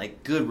was getting,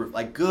 like, good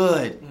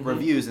mm-hmm.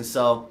 reviews. And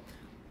so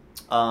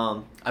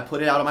I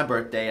put it out on my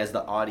birthday as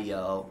the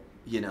audio,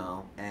 you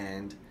know,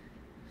 and...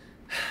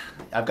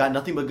 I've got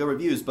nothing but good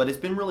reviews, but it's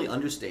been really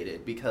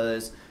understated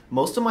because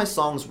most of my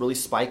songs really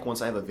spike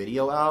once I have a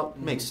video out.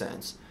 Mm-hmm. Makes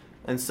sense.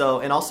 And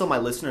also my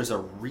listeners are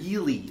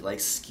really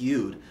like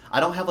skewed. I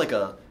don't have like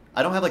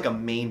a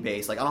main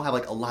base. Like I don't have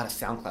like a lot of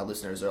SoundCloud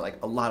listeners or like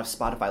a lot of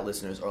Spotify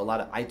listeners or a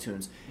lot of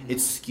iTunes. Mm-hmm.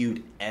 It's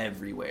skewed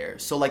everywhere.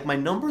 So like my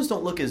numbers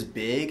don't look as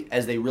big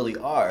as they really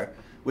are,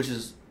 which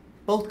is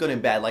both good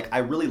and bad. Like I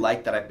really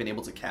like that I've been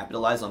able to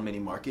capitalize on many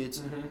markets,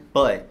 mm-hmm.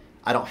 but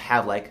I don't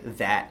have like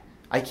that.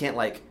 I can't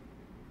like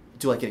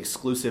do like an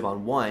exclusive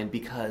on one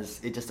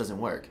because it just doesn't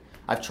work.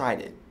 I've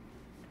tried it.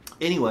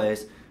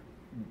 Anyways,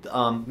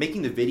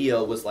 making the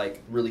video was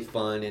like really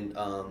fun, and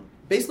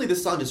basically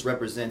this song just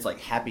represents like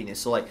happiness.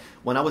 So like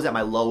when I was at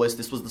my lowest,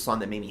 this was the song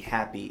that made me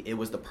happy. It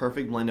was the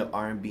perfect blend of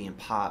R&B and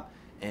pop,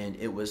 and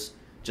it was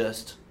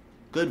just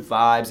good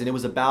vibes, and it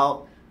was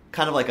about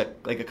kind of like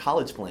a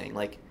college fling,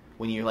 like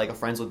when you're like a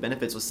friends with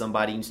benefits with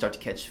somebody and you start to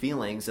catch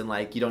feelings and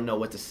like you don't know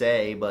what to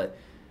say, but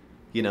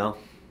you know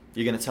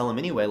you're going to tell them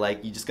anyway.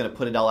 Like, you're just going to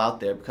put it all out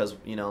there because,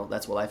 you know,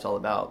 that's what life's all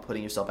about,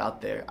 putting yourself out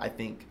there. I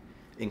think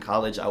in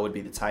college I would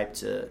be the type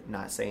to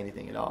not say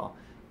anything at all.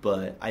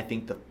 But I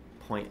think the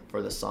point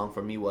for the song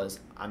for me was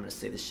I'm going to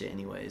say this shit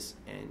anyways.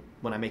 And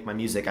when I make my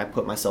music, I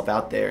put myself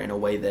out there in a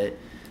way that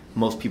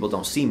most people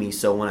don't see me.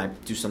 So when I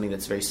do something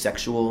that's very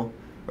sexual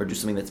or do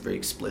something that's very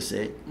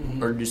explicit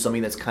mm-hmm. or do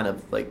something that's kind of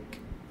like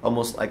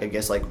almost like, I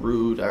guess, like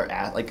rude or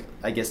like,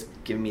 I guess,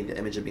 giving me the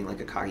image of being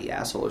like a cocky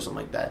asshole or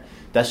something like that,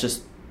 that's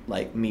just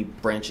like me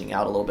branching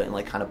out a little bit and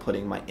like kind of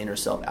putting my inner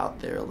self out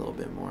there a little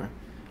bit more,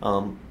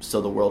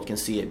 so the world can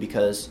see it,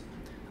 because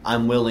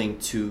I'm willing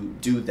to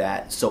do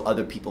that so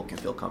other people can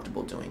feel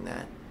comfortable doing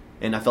that.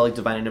 And I felt like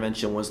Divine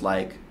Intervention was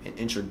like an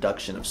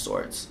introduction of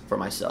sorts for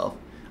myself.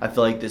 I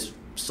feel like this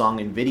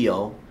song and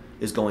video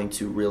is going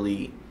to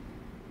really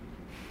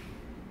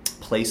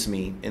place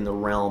me in the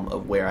realm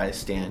of where I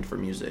stand for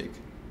music.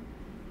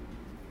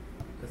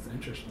 That's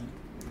interesting.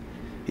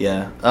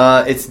 Yeah,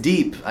 it's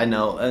deep, I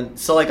know. And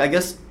so, like, I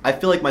guess I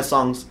feel like my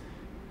songs...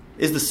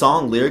 Is the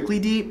song lyrically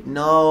deep?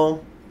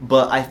 No.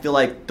 But I feel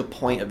like the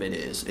point of it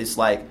is. It's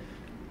like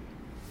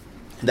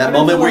that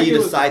moment where you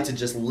decide to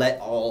just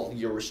let all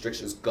your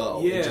restrictions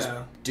go and just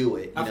do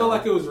it. I feel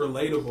like it was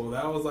relatable.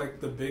 That was, like,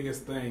 the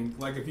biggest thing.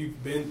 Like, if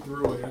you've been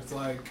through it, it's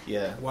like,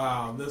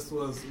 wow, this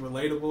was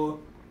relatable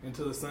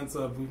into the sense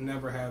of we've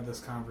never had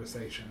this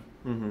conversation.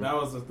 Mm-hmm. That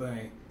was the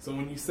thing. So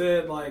when you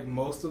said, like,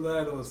 most of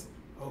that, it was...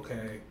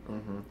 okay,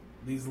 mm-hmm.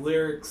 These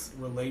lyrics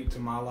relate to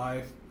my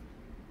life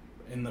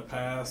in the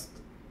past,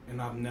 and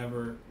I've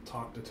never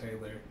talked to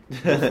Taylor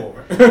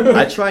before.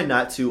 I try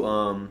not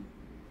to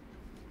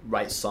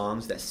write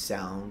songs that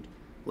sound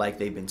like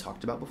they've been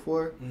talked about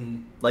before.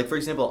 Mm-hmm. Like, for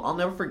example, I'll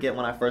never forget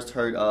when I first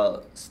heard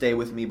Stay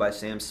With Me by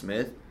Sam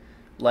Smith.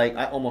 Like,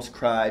 I almost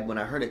cried when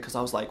I heard it because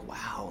I was like,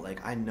 wow,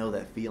 like, I know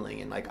that feeling.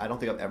 And, like, I don't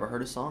think I've ever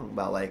heard a song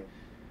about, like,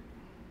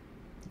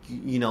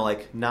 you know,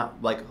 like,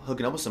 not, like,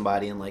 hooking up with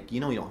somebody and, like, you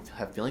know, you don't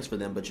have feelings for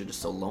them, but you're just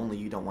so lonely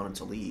you don't want them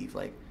to leave.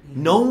 Like,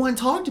 mm-hmm. No one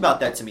talked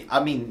about that to me.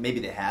 I mean, maybe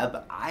they have,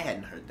 but I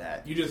hadn't heard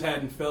that. You just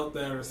hadn't felt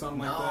that or something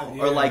like that?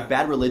 Yeah. Or, like,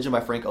 Bad Religion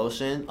by Frank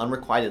Ocean,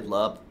 Unrequited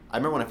Love. I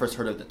remember when I first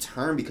heard of the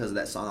term because of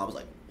that song, I was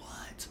like,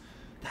 what?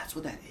 That's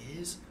what that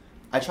is?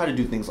 I try to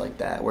do things like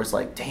that, where it's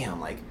like,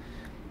 damn, like,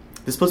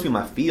 this is supposed to be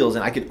my feels,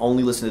 and I could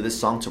only listen to this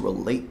song to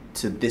relate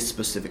to this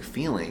specific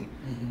feeling.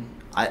 Mm-hmm.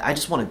 I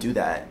just want to do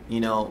that,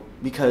 you know,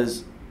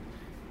 because...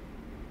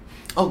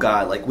 oh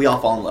God, like, we all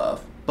fall in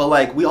love. But,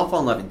 like, we all fall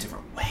in love in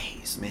different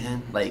ways,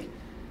 man. Like,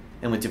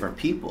 and with different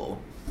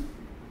people,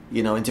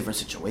 you know, in different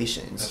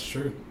situations. That's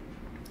true.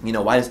 You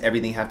know, why does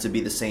everything have to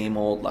be the same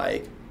old,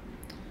 like,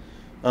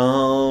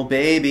 oh,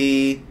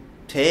 baby,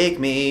 take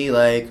me,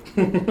 like,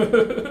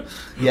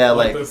 yeah,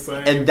 like, the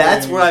same and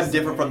that's thing, where I'm same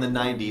different from the thing.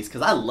 90s,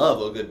 because I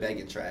love a good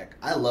banging track.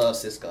 I love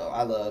Cisco.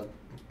 I love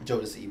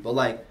Jodeci. But,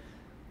 like,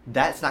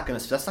 that's not gonna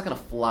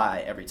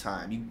fly every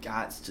time. You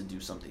got to do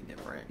something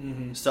different.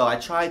 Mhm. So I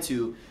try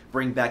to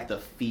bring back the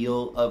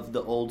feel of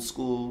the old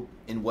school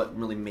and what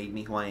really made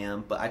me who I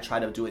am, but I try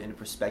to do it in a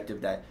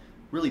perspective that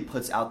really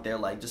puts out there,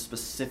 like, just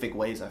specific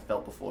ways I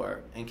felt before,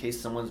 in case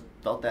someone's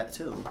felt that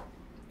too.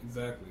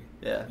 Exactly.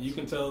 Yeah. You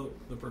can tell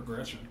the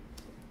progression.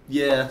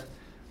 Yeah.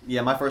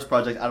 Yeah, my first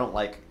project, I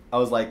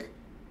was like,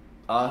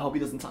 I hope he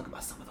doesn't talk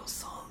about some of those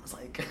songs.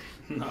 Like,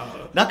 No.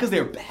 not because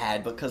they're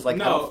bad, but because, like,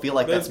 I don't feel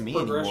like there's that's me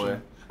progression.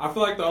 anymore. I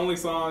feel like the only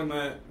song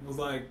that was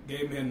like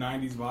gave me a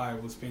 90s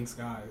vibe was Pink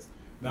Skies.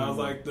 That was Mhm.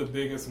 like the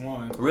biggest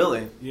one.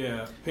 Really?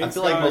 Yeah. I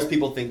feel like most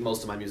people think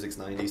most of my music's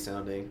 90s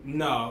sounding.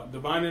 No,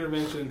 Divine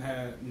Intervention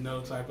had no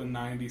type of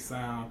 90s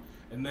sound.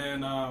 And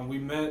then we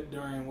met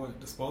during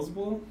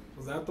Disposable?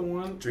 Was that the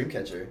one?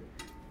 Dreamcatcher.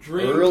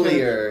 Dreamcatcher.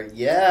 Earlier,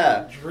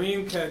 yeah.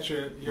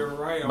 Dreamcatcher. You're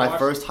right. I My watched-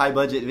 first high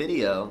budget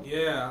video.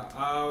 Yeah,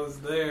 I was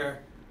there.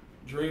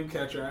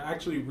 Dreamcatcher. I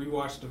actually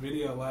rewatched the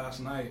video last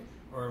night,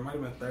 or it might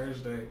have been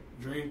Thursday.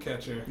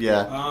 Dreamcatcher.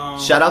 Yeah.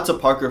 Shout out to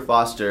Parker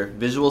Foster.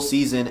 Visual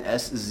Season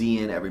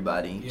SZN,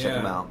 everybody. Check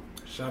him out.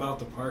 Shout out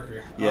to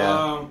Parker.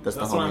 Yeah, that's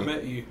that's the when I homie.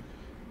 met you.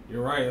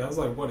 You're right. That was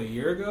like, what, a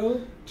year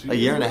ago? 2 A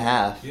year and a ago?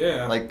 half.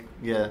 Yeah. Like,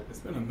 yeah. It's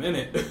been a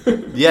minute.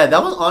 Yeah,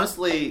 that was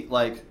honestly,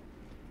 like,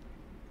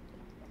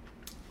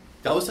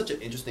 that was such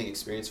an interesting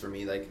experience for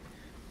me. Like,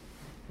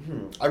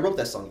 I wrote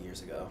that song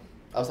years ago.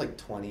 I was like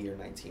 20 or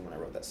 19 when I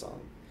wrote that song.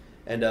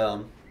 And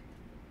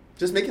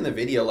just making the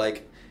video,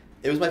 like,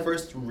 it was my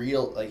first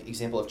real, like,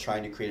 example of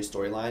trying to create a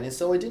storyline. And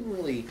so it didn't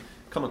really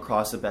come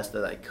across the best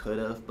that I could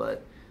have.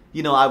 But,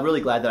 you know, I'm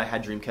really glad that I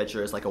had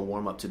Dreamcatcher as, like, a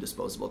warm-up to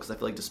Disposable, because I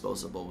feel like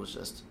Disposable was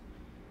just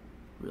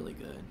really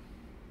good.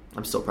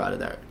 I'm so proud of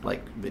that,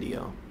 like,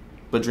 video.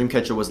 But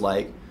Dreamcatcher was,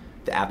 like,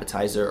 the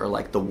appetizer or,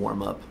 like, the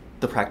warm-up,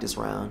 the practice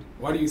round.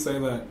 Why do you say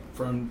that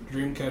from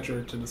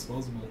Dreamcatcher to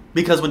Disposable?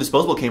 Because when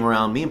Disposable came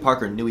around, me and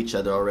Parker knew each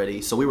other already.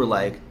 So we were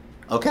like,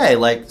 okay,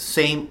 like,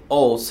 same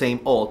old.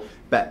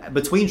 But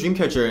between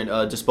Dreamcatcher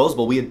and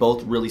Disposable, we had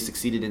both really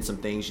succeeded in some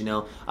things, you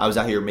know. I was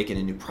out here making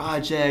a new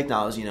project.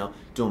 I was, you know,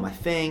 doing my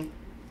thing.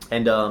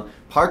 And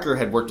Parker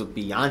had worked with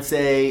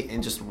Beyonce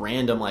and just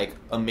random, like,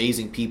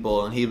 amazing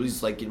people. And he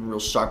was, like, getting real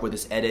sharp with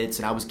his edits.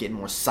 And I was getting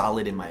more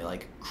solid in my,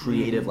 like,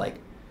 creative, like,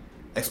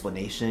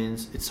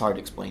 explanations. It's hard to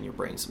explain your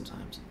brain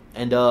sometimes.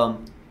 And,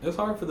 It's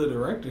hard for the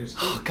directors.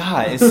 oh,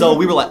 God. And so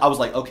we were like, I was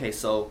like, okay,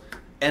 so...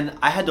 And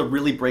I had to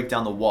really break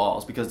down the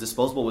walls because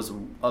Disposable was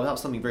about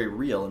something very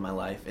real in my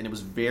life. And it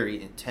was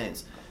very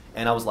intense.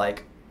 And I was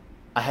like...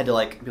 I had to,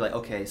 like, be like,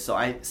 okay, so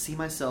I see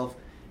myself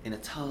in a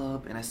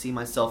tub, and I see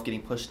myself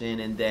getting pushed in,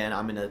 and then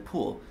I'm in a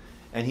pool.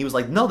 And he was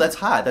like, no, that's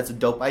hot. That's a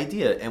dope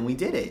idea. And we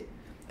did it.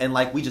 And,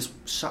 like, we just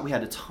shot. We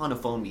had a ton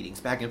of phone meetings,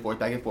 back and forth.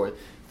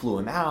 Flew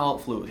him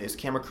out, flew his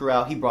camera crew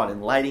out. He brought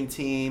in lighting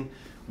team.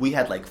 We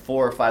had, like,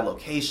 4 or 5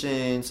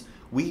 locations.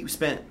 We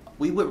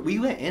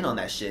went in on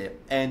that shit,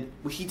 and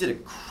he did an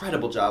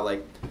incredible job.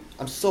 Like,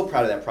 I'm so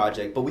proud of that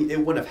project, but it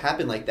wouldn't have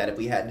happened like that if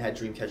we hadn't had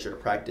Dreamcatcher to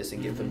practice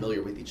and get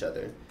familiar with each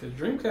other. Because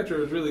Dreamcatcher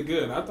was really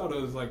good. I thought it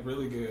was, like,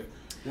 really good.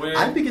 When,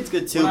 I think it's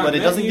good too, when I but it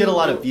met doesn't get a you-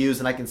 lot of views,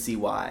 and I can see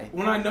why.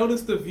 When I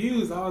noticed the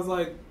views, I was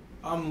like,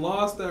 I'm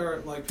lost. There are,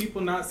 like,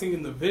 people not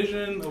seeing the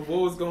vision of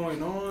what was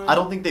going on. I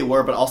don't think they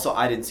were, but also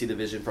I didn't see the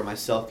vision for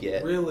myself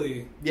yet.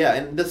 Really? Yeah,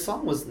 and the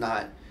song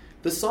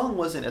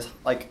wasn't as,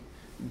 like,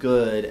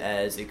 good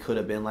as it could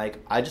have been. Like,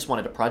 I just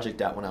wanted a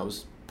project out when I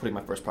was putting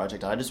my first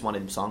project out. I just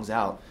wanted songs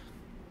out.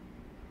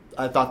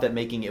 I thought that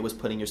making it was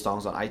putting your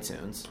songs on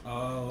iTunes.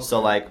 Oh. Okay. So,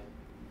 like,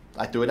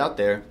 I threw it out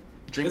there.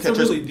 It's a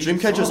really deep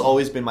Dreamcatcher's song.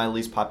 always been my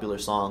least popular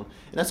song,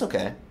 and that's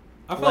okay.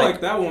 I feel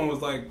like that one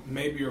was, like,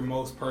 maybe your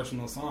most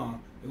personal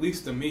song, at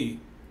least to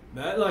me.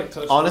 That, like,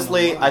 touched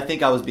Honestly, on a I lot.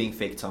 think I was being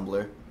fake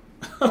Tumblr.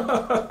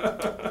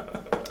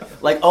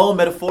 Like, oh,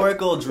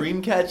 metaphorical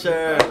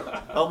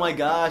Dreamcatcher. Oh my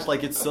gosh,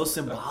 like, it's so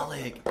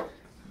symbolic.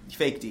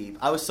 Fake deep.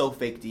 I was so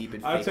fake deep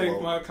and fake I take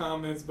woke. my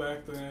comments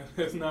back then.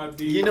 It's not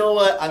deep. You know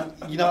what?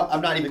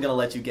 I'm not even gonna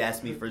let you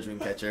gas me for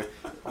Dreamcatcher.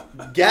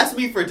 Gas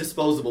me for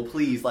Disposable,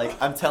 please. Like,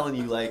 I'm telling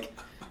you, like,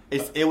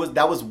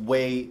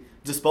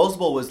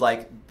 Disposable was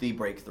like the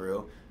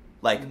breakthrough.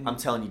 Like, I'm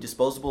telling you,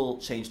 Disposable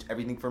changed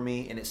everything for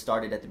me, and it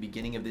started at the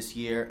beginning of this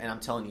year. And I'm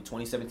telling you,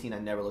 2017, I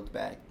never looked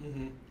back,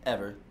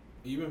 ever.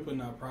 You've been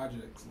putting out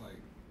projects like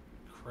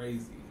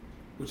crazy,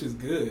 which is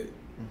good,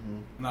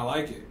 and I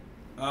like it.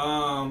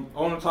 I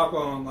want to talk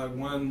on like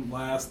one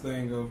last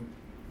thing of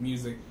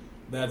music.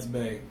 That's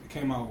Bay. It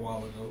came out a while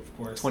ago, of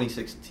course.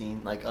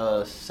 2016, like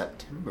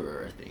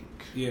September, I think.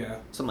 Yeah,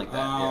 Something like that.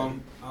 Yeah.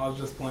 I was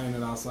just playing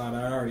it outside.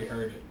 I already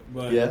heard it,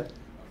 but Yeah.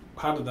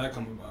 how did that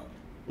come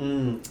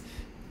about?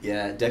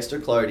 Yeah, Dexter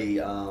Clardy,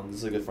 this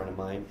is a good friend of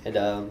mine,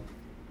 and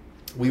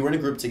we were in a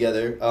group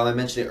together. I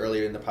mentioned it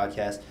earlier in the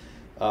podcast,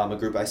 a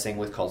group I sang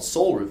with called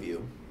Soul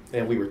Review,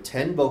 and we were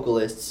 10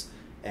 vocalists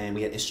and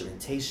we had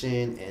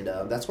instrumentation, and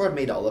that's where I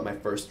made all of my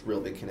first real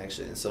big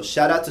connections. So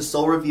shout out to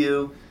Soul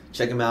Review,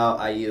 check him out,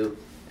 IU,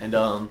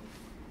 and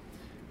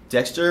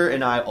Dexter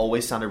and I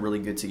always sounded really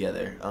good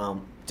together.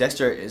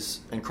 Dexter is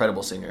an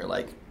incredible singer.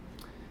 Like,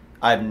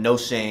 I have no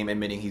shame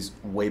admitting he's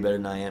way better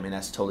than I am, and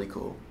that's totally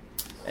cool.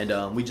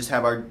 And we just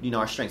have our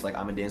strengths. Like,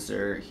 I'm a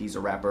dancer, he's a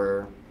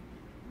rapper.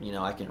 You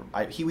know,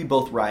 we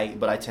both write,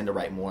 but I tend to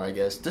write more, I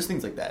guess. Just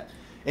things like that.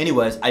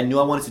 Anyways, I knew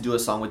I wanted to do a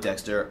song with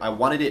Dexter. I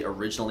wanted it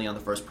originally on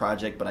the first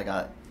project, but I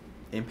got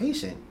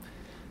impatient.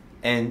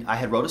 And I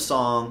had wrote a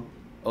song.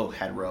 Oh,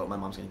 my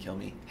mom's going to kill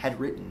me. Had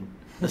written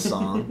a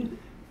song.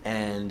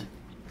 And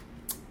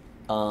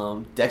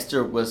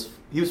Dexter was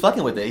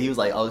fucking with it. He was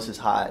like, oh, this is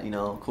hot, you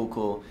know,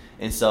 cool.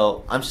 And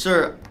so I'm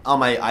sure on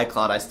my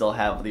iCloud I still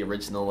have the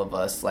original of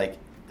us, like,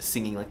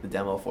 singing, like, the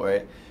demo for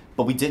it.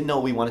 But we didn't know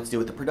what we wanted to do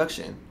with the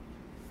production.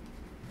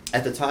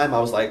 At the time, I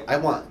was like, I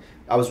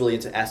was really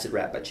into acid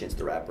rap by Chance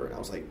the Rapper, and I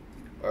was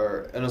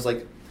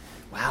like,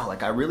 wow,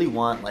 like, I really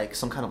want, like,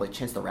 some kind of, like,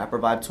 Chance the Rapper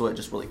vibe to it,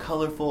 just really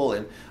colorful,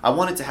 and I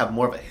wanted to have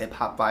more of a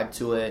hip-hop vibe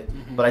to it,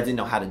 but I didn't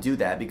know how to do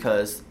that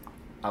because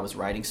I was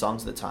writing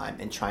songs at the time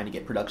and trying to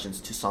get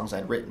productions to songs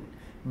I'd written.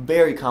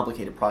 Very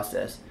complicated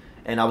process,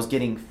 and I was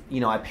getting,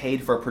 I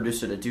paid for a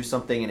producer to do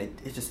something, and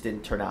it just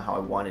didn't turn out how I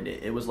wanted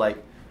it. It was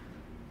like,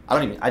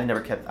 I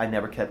never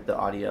kept the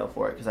audio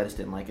for it because I just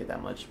didn't like it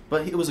that much.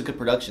 But it was a good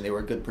production. They were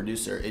a good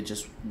producer. It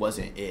just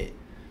wasn't it.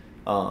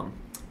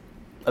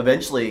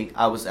 Eventually,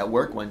 I was at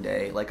work one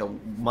day, like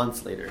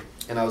months later,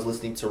 and I was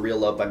listening to Real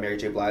Love by Mary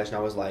J. Blige, and I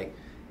was like,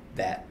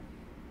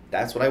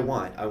 that's what I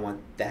want. I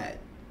want that.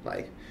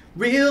 Like,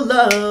 real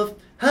love,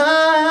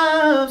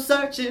 I'm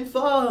searching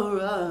for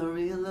a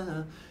real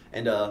love.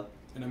 And an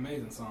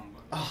amazing song.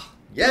 Oh,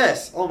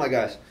 yes. Oh, my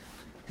gosh.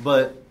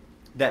 But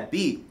that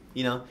beat,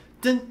 dun,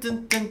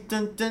 dun, dun,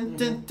 dun, dun, dun,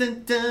 dun,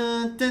 dun,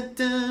 dun,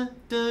 dun,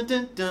 dun,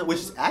 dun, dun, which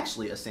is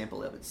actually a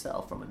sample of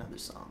itself from another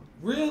song.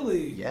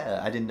 Really? Yeah,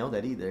 I didn't know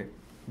that either.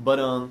 But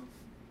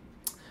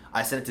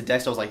I sent it to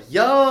Dexter. I was like,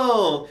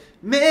 yo,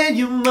 man,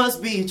 you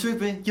must be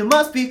tripping. You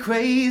must be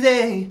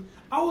crazy.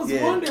 I was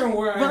wondering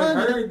where I had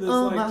heard this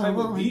type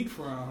of beat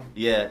from.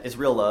 Yeah, it's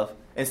Real Love.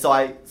 And so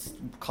I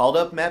called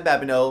up Matt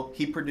Babineau.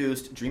 He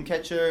produced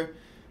Dreamcatcher,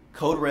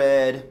 Code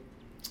Red,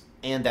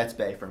 and That's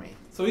Bay for me.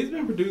 So he's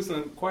been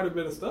producing quite a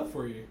bit of stuff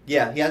for you.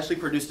 Yeah, he actually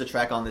produced a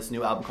track on this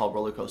new album called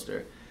Roller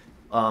Coaster.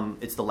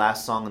 It's the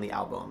last song on the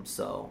album,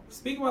 so...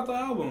 Speak about the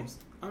albums.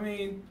 I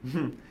mean,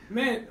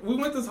 man, we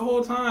went this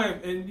whole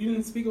time and you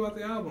didn't speak about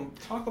the album.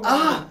 Talk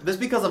about it. That's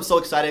because I'm so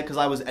excited because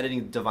I was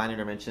editing Divine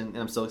Intervention and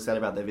I'm so excited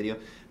about that video.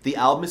 The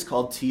album is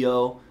called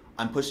T.O.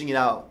 I'm pushing it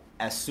out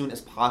as soon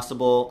as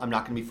possible. I'm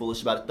not going to be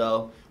foolish about it,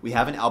 though. We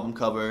have an album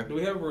cover. Do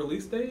we have a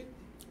release date?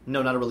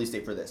 No, not a release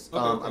date for this.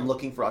 Okay. I'm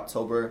looking for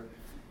October.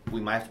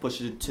 We might have to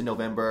push it to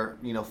November.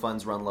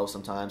 Funds run low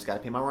sometimes. Got to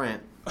pay my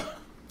rent.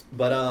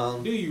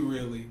 But do you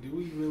really? Do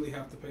we really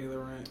have to pay the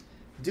rent?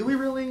 Do we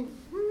really?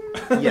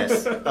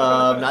 Yes.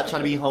 Not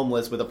trying to be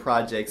homeless with a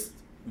project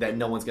that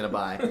no one's gonna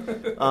buy.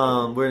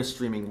 We're in a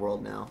streaming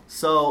world now.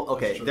 So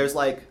okay, there's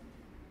like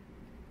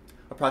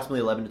approximately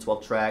 11 to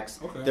 12 tracks.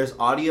 Okay. There's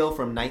audio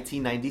from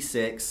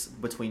 1996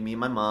 between me and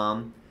my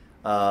mom.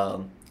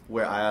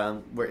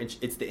 Where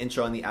it's the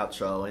intro and the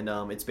outro,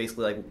 and it's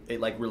basically like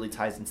it like really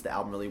ties into the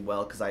album really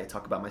well because I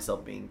talk about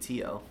myself being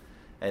T.O.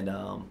 and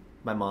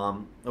my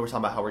mom. We're talking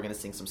about how we're gonna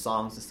sing some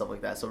songs and stuff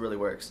like that, so it really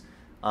works.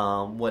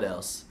 What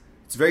else?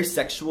 It's very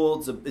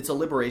sexual. It's a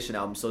liberation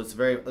album, so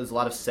there's a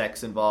lot of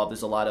sex involved.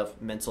 There's a lot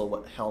of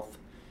mental health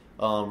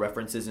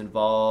references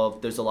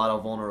involved. There's a lot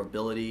of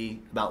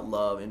vulnerability about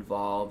love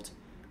involved.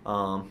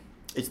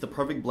 It's the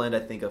perfect blend, I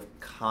think, of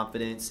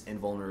confidence and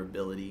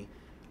vulnerability.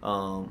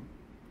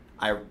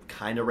 I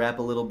kind of rap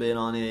a little bit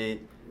on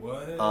it.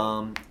 What?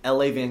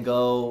 L.A. Van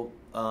Gogh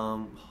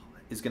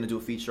is going to do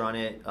a feature on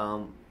it.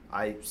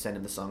 I sent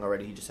him the song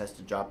already. He just has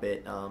to drop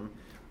it.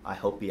 I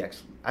hope he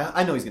actually...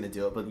 I know he's going to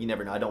do it, but you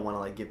never know. I don't want to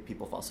like give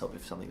people false hope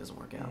if something doesn't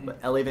work out. Mm-hmm. But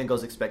L.A. Van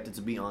Gogh's expected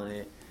to be on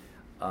it.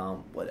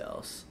 What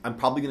else? I'm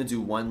probably going to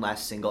do one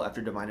last single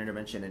after Divine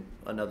Intervention and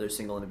another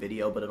single and a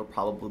video, but it'll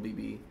probably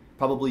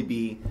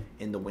be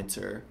in the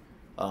winter.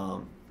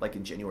 Like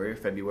in January or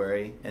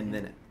February, and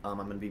then I'm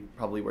going to be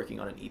probably working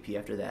on an EP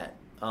after that.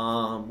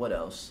 What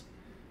else?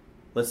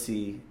 Let's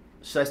see.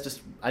 Should I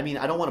just... I mean,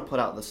 I don't want to put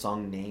out the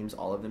song names,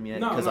 all of them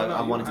yet, because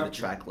I want to do the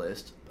track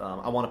list.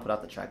 I want to put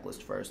out the track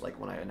list first, like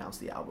when I announce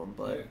the album,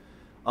 but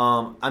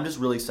I'm just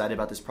really excited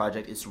about this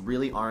project. It's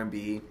really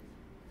R&B.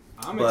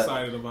 I'm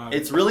excited about it.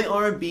 It's really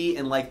R&B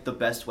in like the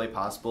best way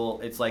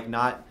possible. It's like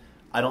not...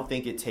 I don't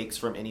think it takes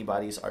from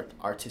anybody's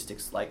artistic,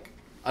 like...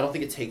 I don't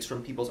think it takes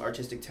from people's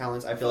artistic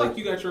talents. I feel like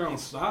you got your own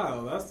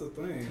style. That's the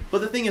thing.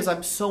 But the thing is,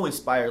 I'm so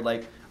inspired.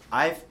 Like,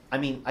 I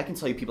can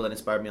tell you people that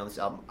inspired me on this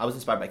album. I was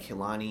inspired by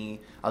Kehlani.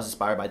 I was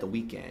inspired by The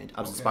Weeknd. I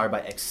was inspired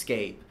by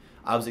Escape.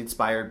 I was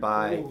inspired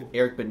by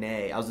Eric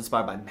Benet. I was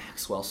inspired by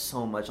Maxwell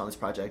so much on this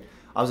project.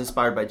 I was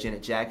inspired by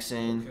Janet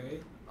Jackson. Okay.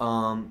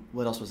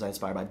 What else was I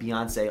inspired by?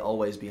 Beyonce,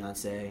 always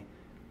Beyonce.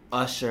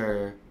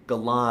 Usher,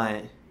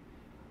 Gallant.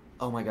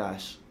 Oh my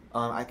gosh.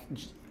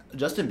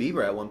 Justin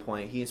Bieber at one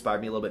point, he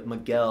inspired me a little bit.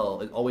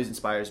 Miguel, it always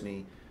inspires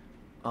me.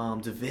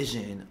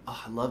 Division,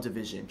 I love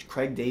Division.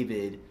 Craig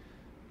David,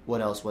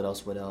 what else?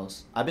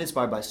 I've been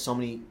inspired by so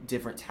many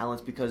different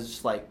talents because it's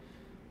just like,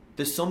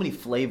 there's so many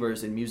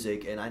flavors in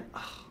music, and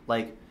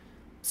like,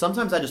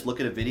 sometimes I just look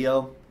at a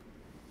video,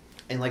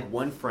 and like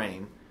one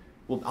frame,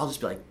 well, I'll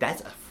just be like,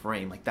 that's a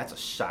frame, like that's a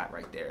shot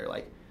right there,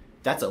 like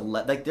that's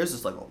like there's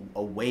just like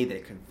a way that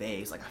it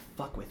conveys, like I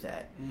fuck with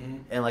that,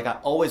 and like I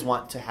always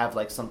want to have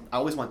like I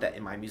always want that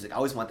in my music. I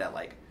always want that,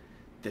 like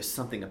there's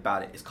something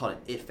about it. It's called an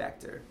it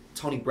factor.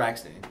 Toni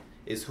Braxton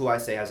is who I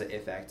say has an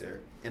it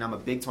factor, and I'm a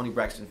big Toni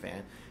Braxton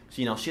fan.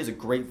 So, you know, she has a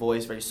great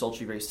voice, very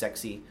sultry, very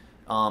sexy.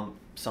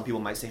 Some people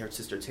might say her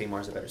sister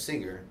Tamar is a better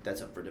singer.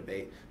 That's up for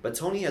debate. But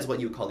Toni has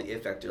what you would call the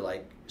it factor.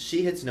 Like,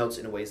 she hits notes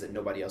in ways that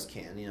nobody else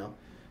can, you know.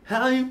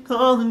 How you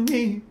calling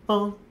me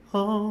home?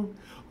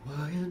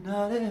 Why you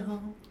not at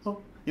home?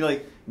 You know,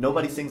 like,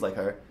 nobody sings like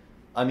her.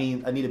 I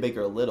mean, Anita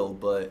Baker a little,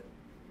 but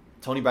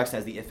Toni Braxton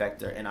has the it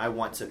factor, and I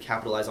want to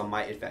capitalize on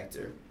my it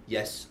factor.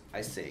 Yes,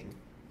 I sing.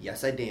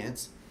 Yes, I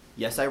dance.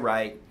 Yes, I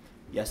write.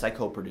 Yes, I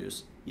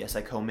co-produce. Yes,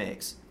 I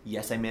co-mix.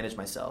 Yes, I manage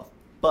myself.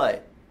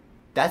 But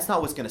that's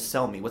not what's going to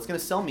sell me. What's going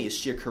to sell me is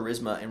sheer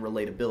charisma and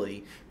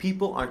relatability.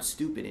 People aren't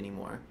stupid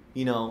anymore.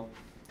 You know,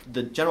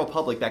 the general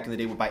public back in the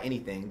day would buy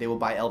anything. They would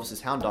buy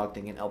Elvis's Hound Dog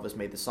thinking Elvis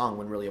made the song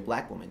when really a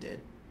black woman did.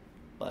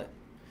 But,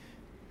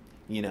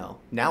 you know,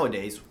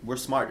 nowadays, we're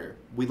smarter.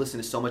 We listen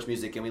to so much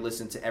music, and we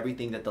listen to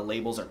everything that the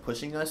labels are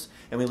pushing us,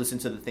 and we listen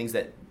to the things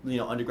that, you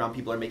know, underground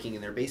people are making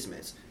in their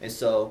basements. And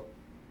so,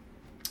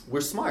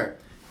 we're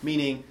smart,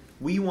 meaning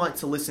we want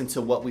to listen to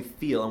what we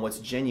feel and what's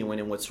genuine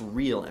and what's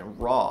real and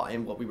raw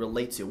and what we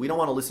relate to. We don't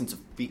want to listen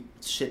to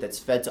shit that's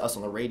fed to us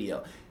on the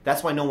radio.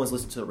 That's why no one's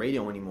listening to the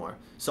radio anymore.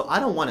 So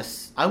I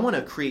want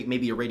to create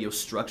maybe a radio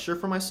structure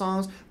for my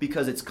songs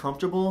because it's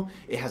comfortable,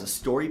 it has a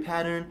story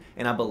pattern,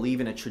 and I believe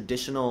in a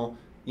traditional,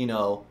 you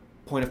know,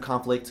 point of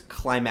conflict,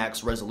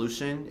 climax,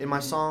 resolution in my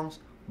songs.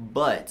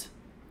 But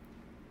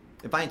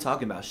if I ain't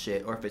talking about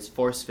shit, or if it's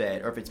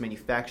force-fed, or if it's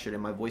manufactured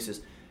and my voice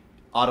is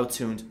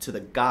auto-tuned to the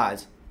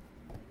gods,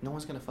 no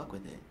one's gonna fuck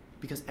with it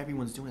because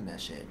everyone's doing that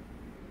shit.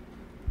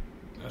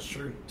 That's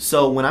true.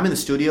 So when I'm in the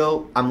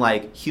studio, I'm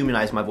like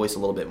humanize my voice a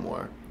little bit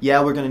more.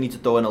 Yeah, we're gonna need to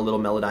throw in a little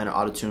Melodyne or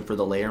auto-tune for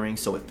the layering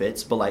so it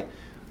fits, but like,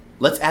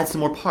 let's add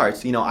some more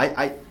parts. You know,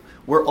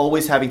 we're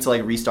always having to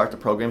like restart the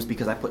programs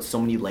because I put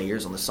so many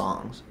layers on the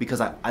songs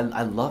because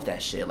I love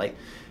that shit. Like,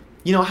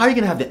 you know, how are you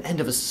gonna have the end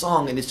of a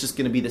song and it's just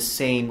gonna be the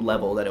same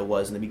level that it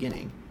was in the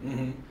beginning?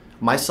 Mm-hmm.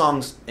 My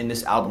songs in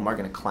this album are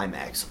gonna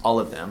climax, all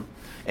of them.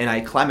 And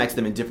I climax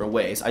them in different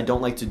ways. I don't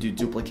like to do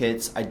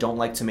duplicates. I don't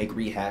like to make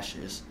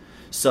rehashes.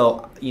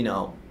 So, you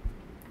know,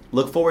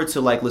 look forward to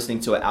like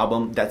listening to an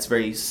album that's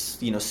very,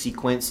 you know,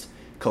 sequenced,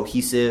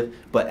 cohesive,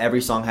 but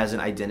every song has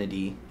an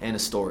identity and a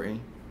story.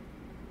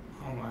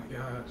 Oh my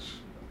gosh.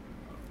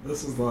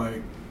 This is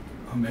like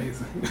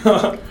amazing.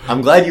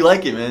 I'm glad you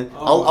like it, man.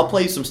 Oh, I'll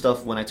play you some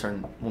stuff when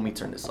we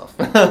turn this off.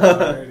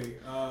 Alrighty.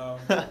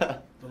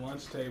 The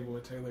Lunch Table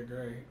with Taylor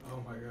Gray.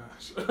 Oh my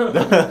gosh.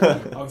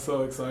 I'm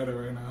so excited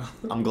right now.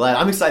 I'm glad.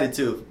 I'm excited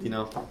too. You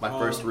know, my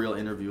first real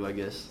interview, I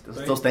guess.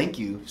 So thank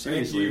you.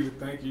 Seriously.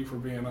 Thank you for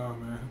being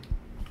on, man.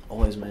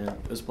 Always, man.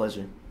 It was a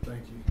pleasure.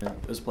 Thank you. Yeah,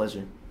 it was a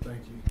pleasure. Thank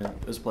you. Yeah,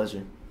 it was a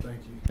pleasure.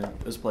 Thank you. Yeah,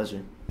 it was a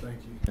pleasure. Thank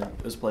you. Yeah,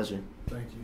 it was a pleasure. Thank you.